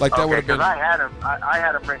Ravens. Like that would have because been. I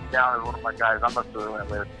had him written down as one of my guys. I must have went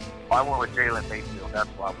with. I went with Jalen Mayfield. That's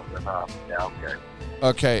why I went with him. Yeah, okay.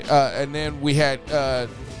 Okay, and then we had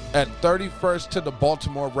at 31st to the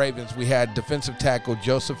Baltimore Ravens, we had defensive tackle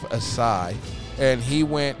Joseph Asai, and he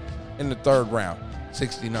went in the third round,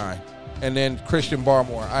 69. And then Christian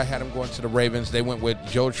Barmore, I had him going to the Ravens. They went with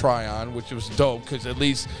Joe Tryon, which was dope because at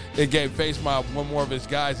least it gave face mob one more of his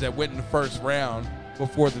guys that went in the first round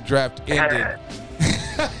before the draft ended.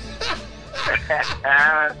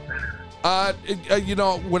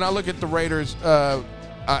 When I look at the Raiders,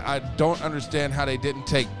 I don't understand how they didn't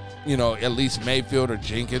take, at least Mayfield or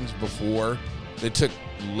Jenkins before they took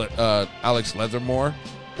Alex Leathermore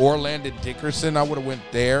or Landon Dickerson. I would have went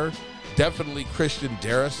there. Definitely Christian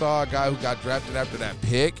Darrisaw, a guy who got drafted after that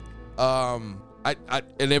pick. And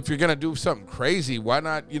if you're gonna do something crazy, why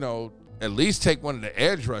not, at least take one of the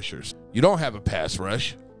edge rushers? You don't have a pass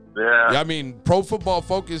rush. Yeah. I mean, Pro Football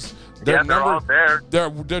Focus, They're all there.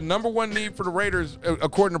 their number one need for the Raiders,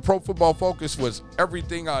 according to Pro Football Focus, was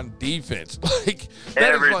everything on defense. Like that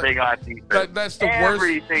Everything on defense. that's the worst.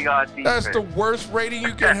 Everything on defense. That's the worst rating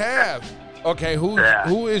you can have. Okay, who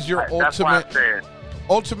is your That's what I'm saying.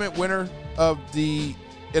 ultimate winner of the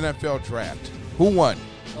NFL draft? Who won?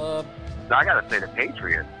 I gotta say the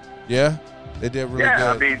Patriots. Yeah, they did really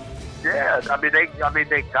good.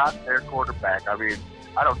 They got their quarterback.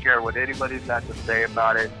 I don't care what anybody's got to say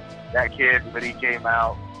about it. That kid, when he came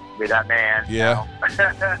out, that man. Yeah. When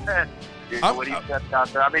he stepped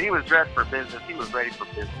out there, he was dressed for business. He was ready for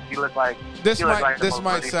business. He looked like This he looked like the might most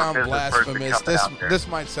might ready for sound business person blasphemous. coming out there. This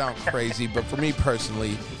might sound crazy, but for me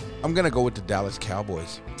personally, I'm gonna go with the Dallas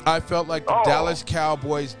Cowboys. I felt like the Dallas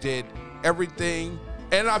Cowboys did everything,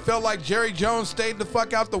 and I felt like Jerry Jones stayed the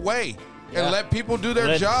fuck out the way and let people do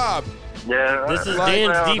their job. Yeah, This is like,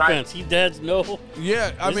 Dan's well, defense. He does no.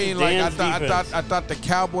 Yeah, I This mean, is like Dan's defense. I thought the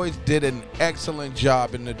Cowboys did an excellent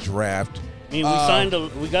job in the draft. We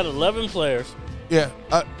got 11 players, Yeah,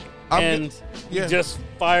 and we just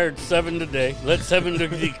fired 7 today. Let 7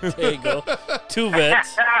 today go. 2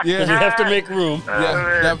 vets. Because we have to make room.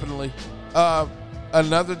 Yeah, definitely.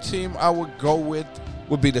 Another team I would go with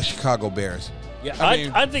would be the Chicago Bears. Yeah,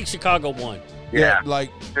 I think Chicago won. Yeah, like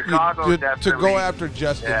Chicago to definitely. go after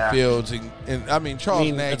Justin Fields and I mean Charles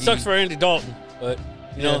Nagy. It sucks for Andy Dalton, but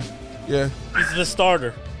you know, he's the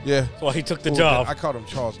starter. Yeah, that's why he took the job. I called him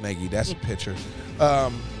Charles Nagy. That's a pitcher.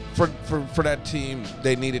 For that team,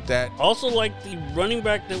 they needed that. Also, like the running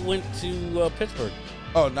back that went to Pittsburgh.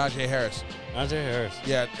 Oh, Najee Harris.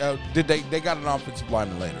 Yeah, they got an offensive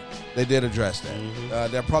lineman later. They did address that.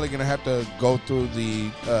 Mm-hmm. They're probably going to have to go through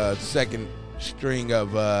the second string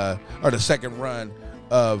of or the second run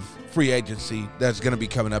of free agency that's going to be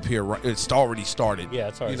coming up here. It's already started. Yeah,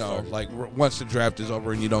 it's already started. Like once the draft is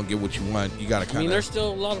over and you don't get what you want, you got to kind of. I mean, there's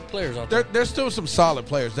still a lot of players out there. There's still some solid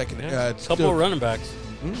players that can. A couple of running backs.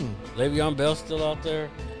 Le'Veon Bell's still out there.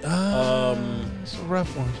 It's a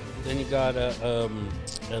rough one. Then you got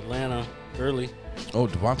Atlanta Gurley. Oh,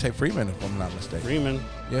 Devontae Freeman, if I'm not mistaken. Freeman.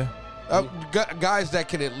 Yeah. Guys that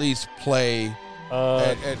can at least play.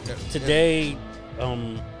 Today,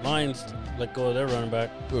 Lions let go of their running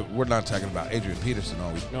back. We're not talking about Adrian Peterson,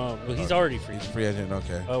 are we? No, well, he's already free. He's a free agent,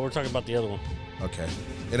 okay. We're talking about the other one. Okay.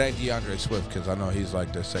 It ain't DeAndre Swift because I know he's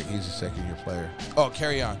like he's a second-year player. Oh,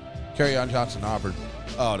 Carry on Johnson, Auburn.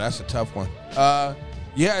 Oh, that's a tough one.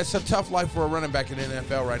 Yeah, it's a tough life for a running back in the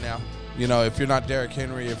NFL right now. You know, if you're not Derrick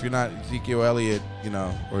Henry, if you're not Ezekiel Elliott, you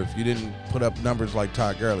know, or if you didn't put up numbers like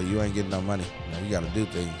Todd Gurley, you ain't getting no money. You know, you got to do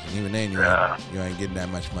things. And even then, you ain't getting that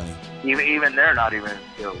much money. Even they're not even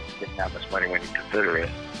still getting that much money when you consider it.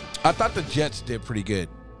 I thought the Jets did pretty good.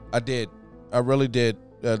 I did. I really did.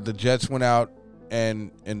 The Jets went out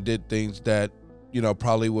and did things that, you know,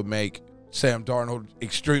 probably would make Sam Darnold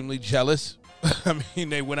extremely jealous. I mean,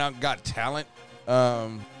 they went out and got talent.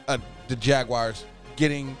 The Jaguars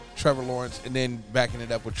getting Trevor Lawrence and then backing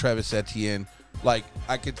it up with Travis Etienne. Like,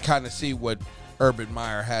 I could kind of see what Urban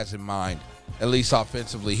Meyer has in mind, at least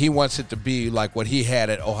offensively. He wants it to be like what he had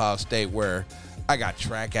at Ohio State, where I got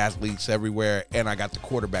track athletes everywhere and I got the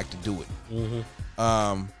quarterback to do it.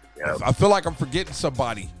 Mm-hmm. I feel like I'm forgetting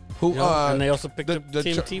somebody. Who? And they also picked up Tim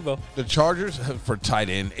Tebow. The Chargers for tight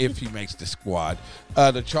end if he makes the squad.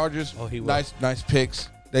 The Chargers, nice picks.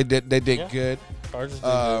 They did good. Chargers did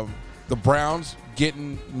good. The Browns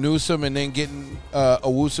getting Newsome and then getting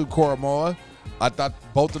Owusu Koramoah. I thought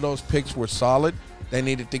both of those picks were solid. They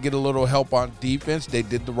needed to get a little help on defense. They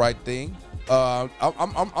did the right thing.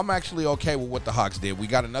 I'm actually okay with what the Hawks did. We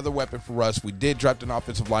got another weapon for us. We did draft an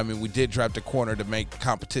offensive lineman. We did draft a corner to make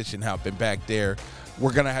competition happen back there.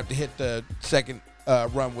 We're going to have to hit the second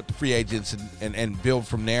run with the free agents and build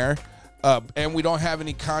from there. And we don't have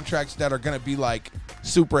any contracts that are going to be like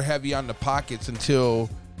super heavy on the pockets until,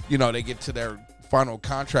 you know, they get to their final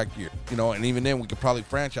contract year, you know, and even then we could probably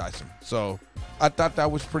franchise them. So I thought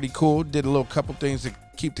that was pretty cool. Did a little couple things to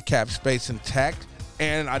keep the cap space intact.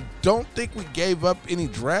 And I don't think we gave up any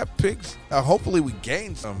draft picks. Hopefully we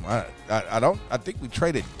gained some. I think we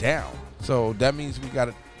traded down. So that means we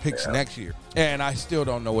got picks next year. And I still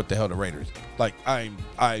don't know what the hell the Raiders. Like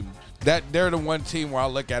they're the one team where I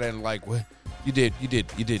look at it and like, what you did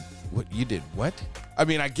what? I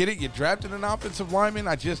mean, I get it. You drafted an offensive lineman.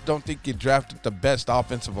 I just don't think you drafted the best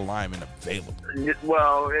offensive lineman available.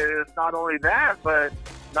 Well, it's not only that, but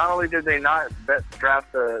not only did they not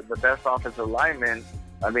draft the best offensive lineman,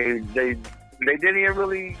 I mean, they didn't even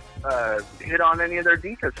really hit on any of their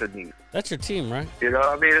defensive needs. That's your team, right? You know,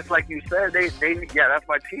 I mean, it's like you said, they that's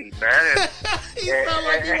my team, man. He sound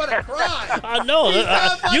like he want to cry. I know.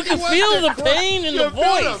 You can feel the pain in the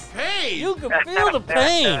voice. You can feel the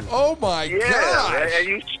pain. Oh my gosh. And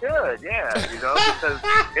you should, you know, because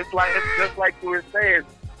it's just like you were saying,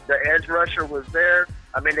 the edge rusher was there.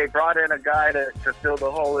 I mean, they brought in a guy to fill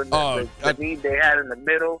the hole in the need they had in the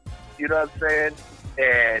middle. You know what I'm saying?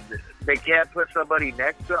 And they can't put somebody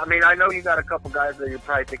next to it. I mean, I know you got a couple guys that you're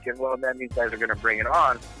probably thinking, well, man, these guys are going to bring it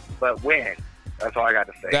on. But when? That's all I got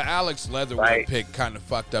to say. The Alex Leatherwood pick kind of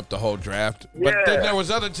fucked up the whole draft. But then there was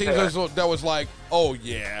other teams that was like, oh,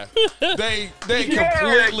 yeah. They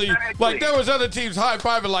completely, like, there was other teams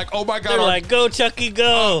high-fiving like, oh, my God. They're like, go, Chucky,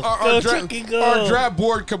 go. Chucky, go. Our draft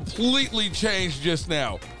board completely changed just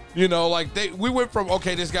now. You know, like, we went from,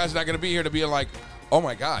 okay, this guy's not going to be here to being like, oh,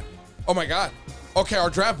 my God. Okay, our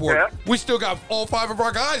draft board, we still got all 5 of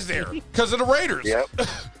our guys there because of the Raiders. Yep.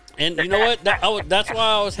 And you know what? That's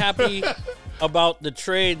why I was happy about the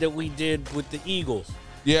trade that we did with the Eagles.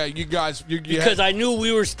 Yeah, you guys. Because I knew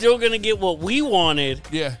we were still going to get what we wanted.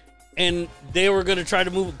 Yeah. and they were going to try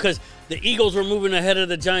to move because the Eagles were moving ahead of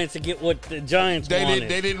the Giants to get what the Giants wanted.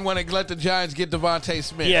 They didn't want to let the Giants get Devontae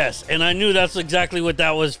Smith. Yes, and I knew that's exactly what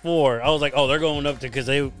that was for. I was like, oh, they're going up to because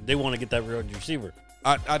they want to get that real receiver.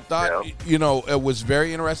 I thought, it was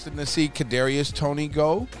very interesting to see Kadarius Toney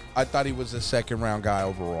go. I thought he was a second-round guy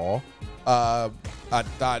overall. I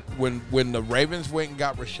thought when the Ravens went and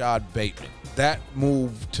got Rashad Bateman, that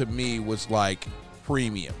move to me was like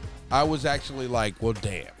premium. I was actually like, well,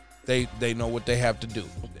 damn. They know what they have to do.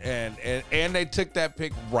 And they took that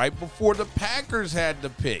pick right before the Packers had the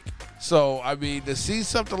pick. So, I mean, to see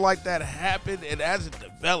something like that happen, and as it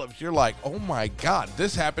develops, you're like, oh, my God,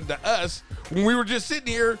 this happened to us when we were just sitting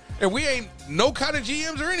here, and we ain't no kind of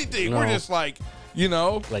GMs or anything. No. We're just like,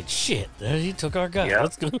 like shit, he took our guy. Yeah.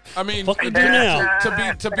 Let's go. I mean, what we do now?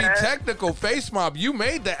 To be technical, Face Mob, you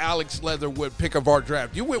made the Alex Leatherwood pick of our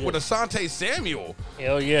draft. You went with Asante Samuel.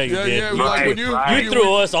 Hell yeah, you did. Yeah, like when you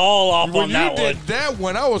threw us all off on that one. When you did that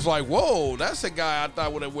one, I was like, whoa, that's a guy I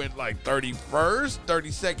thought would have went like 31st,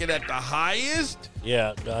 32nd at the highest.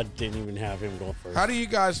 Yeah, I didn't even have him going first. How do you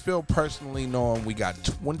guys feel personally knowing we got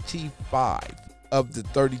 25 of the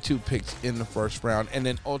 32 picks in the first round? And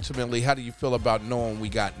then ultimately, how do you feel about knowing we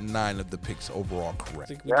got 9 of the picks overall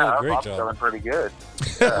correct? I think we did a great I'm job. feeling pretty good.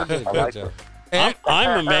 Yeah, we did a great job.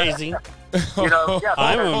 I'm amazing.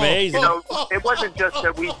 I'm amazing. It wasn't just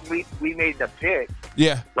that we made the pick.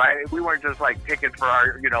 Yeah. Right? We weren't just like picking for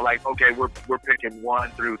our, okay, we're picking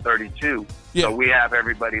 1 through 32. Yeah. So we have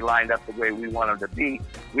everybody lined up the way we want them to be.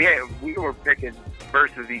 We were picking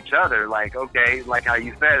versus each other. Like, okay, like how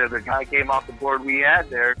you said, if the guy came off the board we had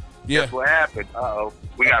there, guess what happened? Uh-oh,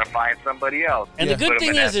 we got to find somebody else. And the good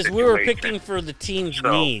thing is we were picking for the team's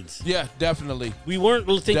needs. Yeah, definitely. We weren't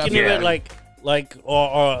thinking of it like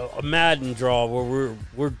a Madden draw where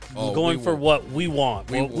we're going for what we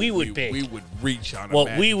want, what we would pick. We would reach on what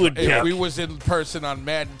Madden we would pick. If we was in person on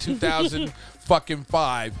Madden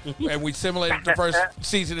 2005 and we simulated the first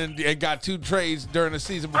season and got 2 trades during the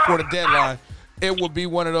season before the deadline, it would be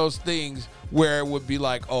one of those things where it would be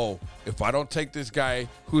like, oh, if I don't take this guy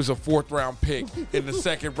who's a 4th-round pick in the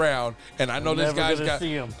 2nd round, and I know this guy's got,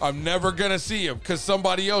 I'm never going to see him because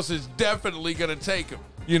somebody else is definitely going to take him.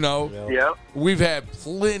 Yep. We've had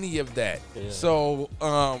plenty of that. Yeah. So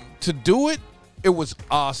to do it, it was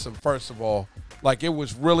awesome, first of all. Like, it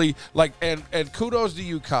was really, like, and kudos to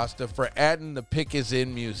you, Costa, for adding the pick is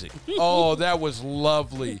in music. Oh, that was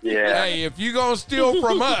lovely. Yeah. Hey, if you going to steal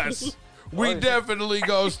from us, we definitely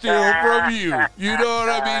go steal from you. You know what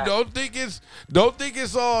I mean? Don't think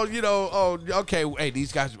it's all, oh, okay, hey,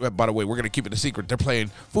 these guys, by the way, we're going to keep it a secret. They're playing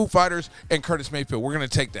Foo Fighters and Curtis Mayfield. We're going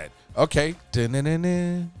to take that. Okay.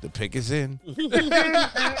 The pick is in.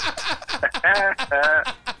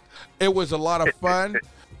 It was a lot of fun.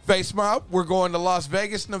 Face Mob, we're going to Las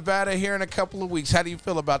Vegas, Nevada here in a couple of weeks. How do you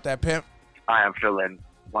feel about that, Pimp? I am feeling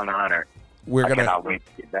 100. I cannot wait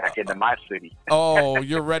to get back into my city. Oh,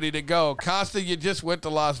 you're ready to go. Costa, you just went to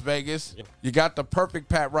Las Vegas. You got the perfect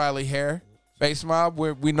Pat Riley hair. Face Mob,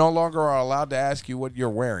 we no longer are allowed to ask you what you're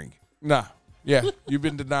wearing. Nah. Yeah, you've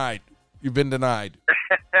been denied. You've been denied.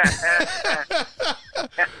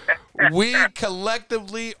 We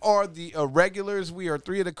collectively are the Irregulars. We are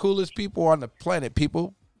 3 of the coolest people on the planet,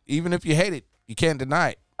 people. Even if you hate it, you can't deny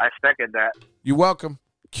it. I second that. You're welcome.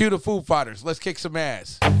 Cue the Foo Fighters. Let's kick some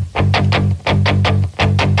ass.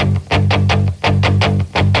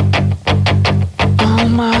 All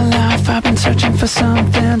my life I've been searching for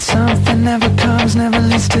something never comes, never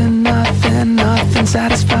leads to nothing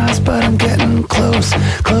satisfies, but I'm getting closer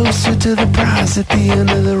to the prize at the end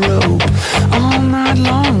of the rope. All night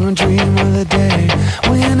long I dream of the day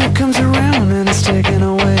when it comes around and it's taken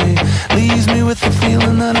away, leaves me with the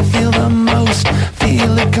feeling that I feel the most,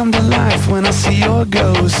 feel it come to life when I see your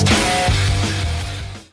ghost.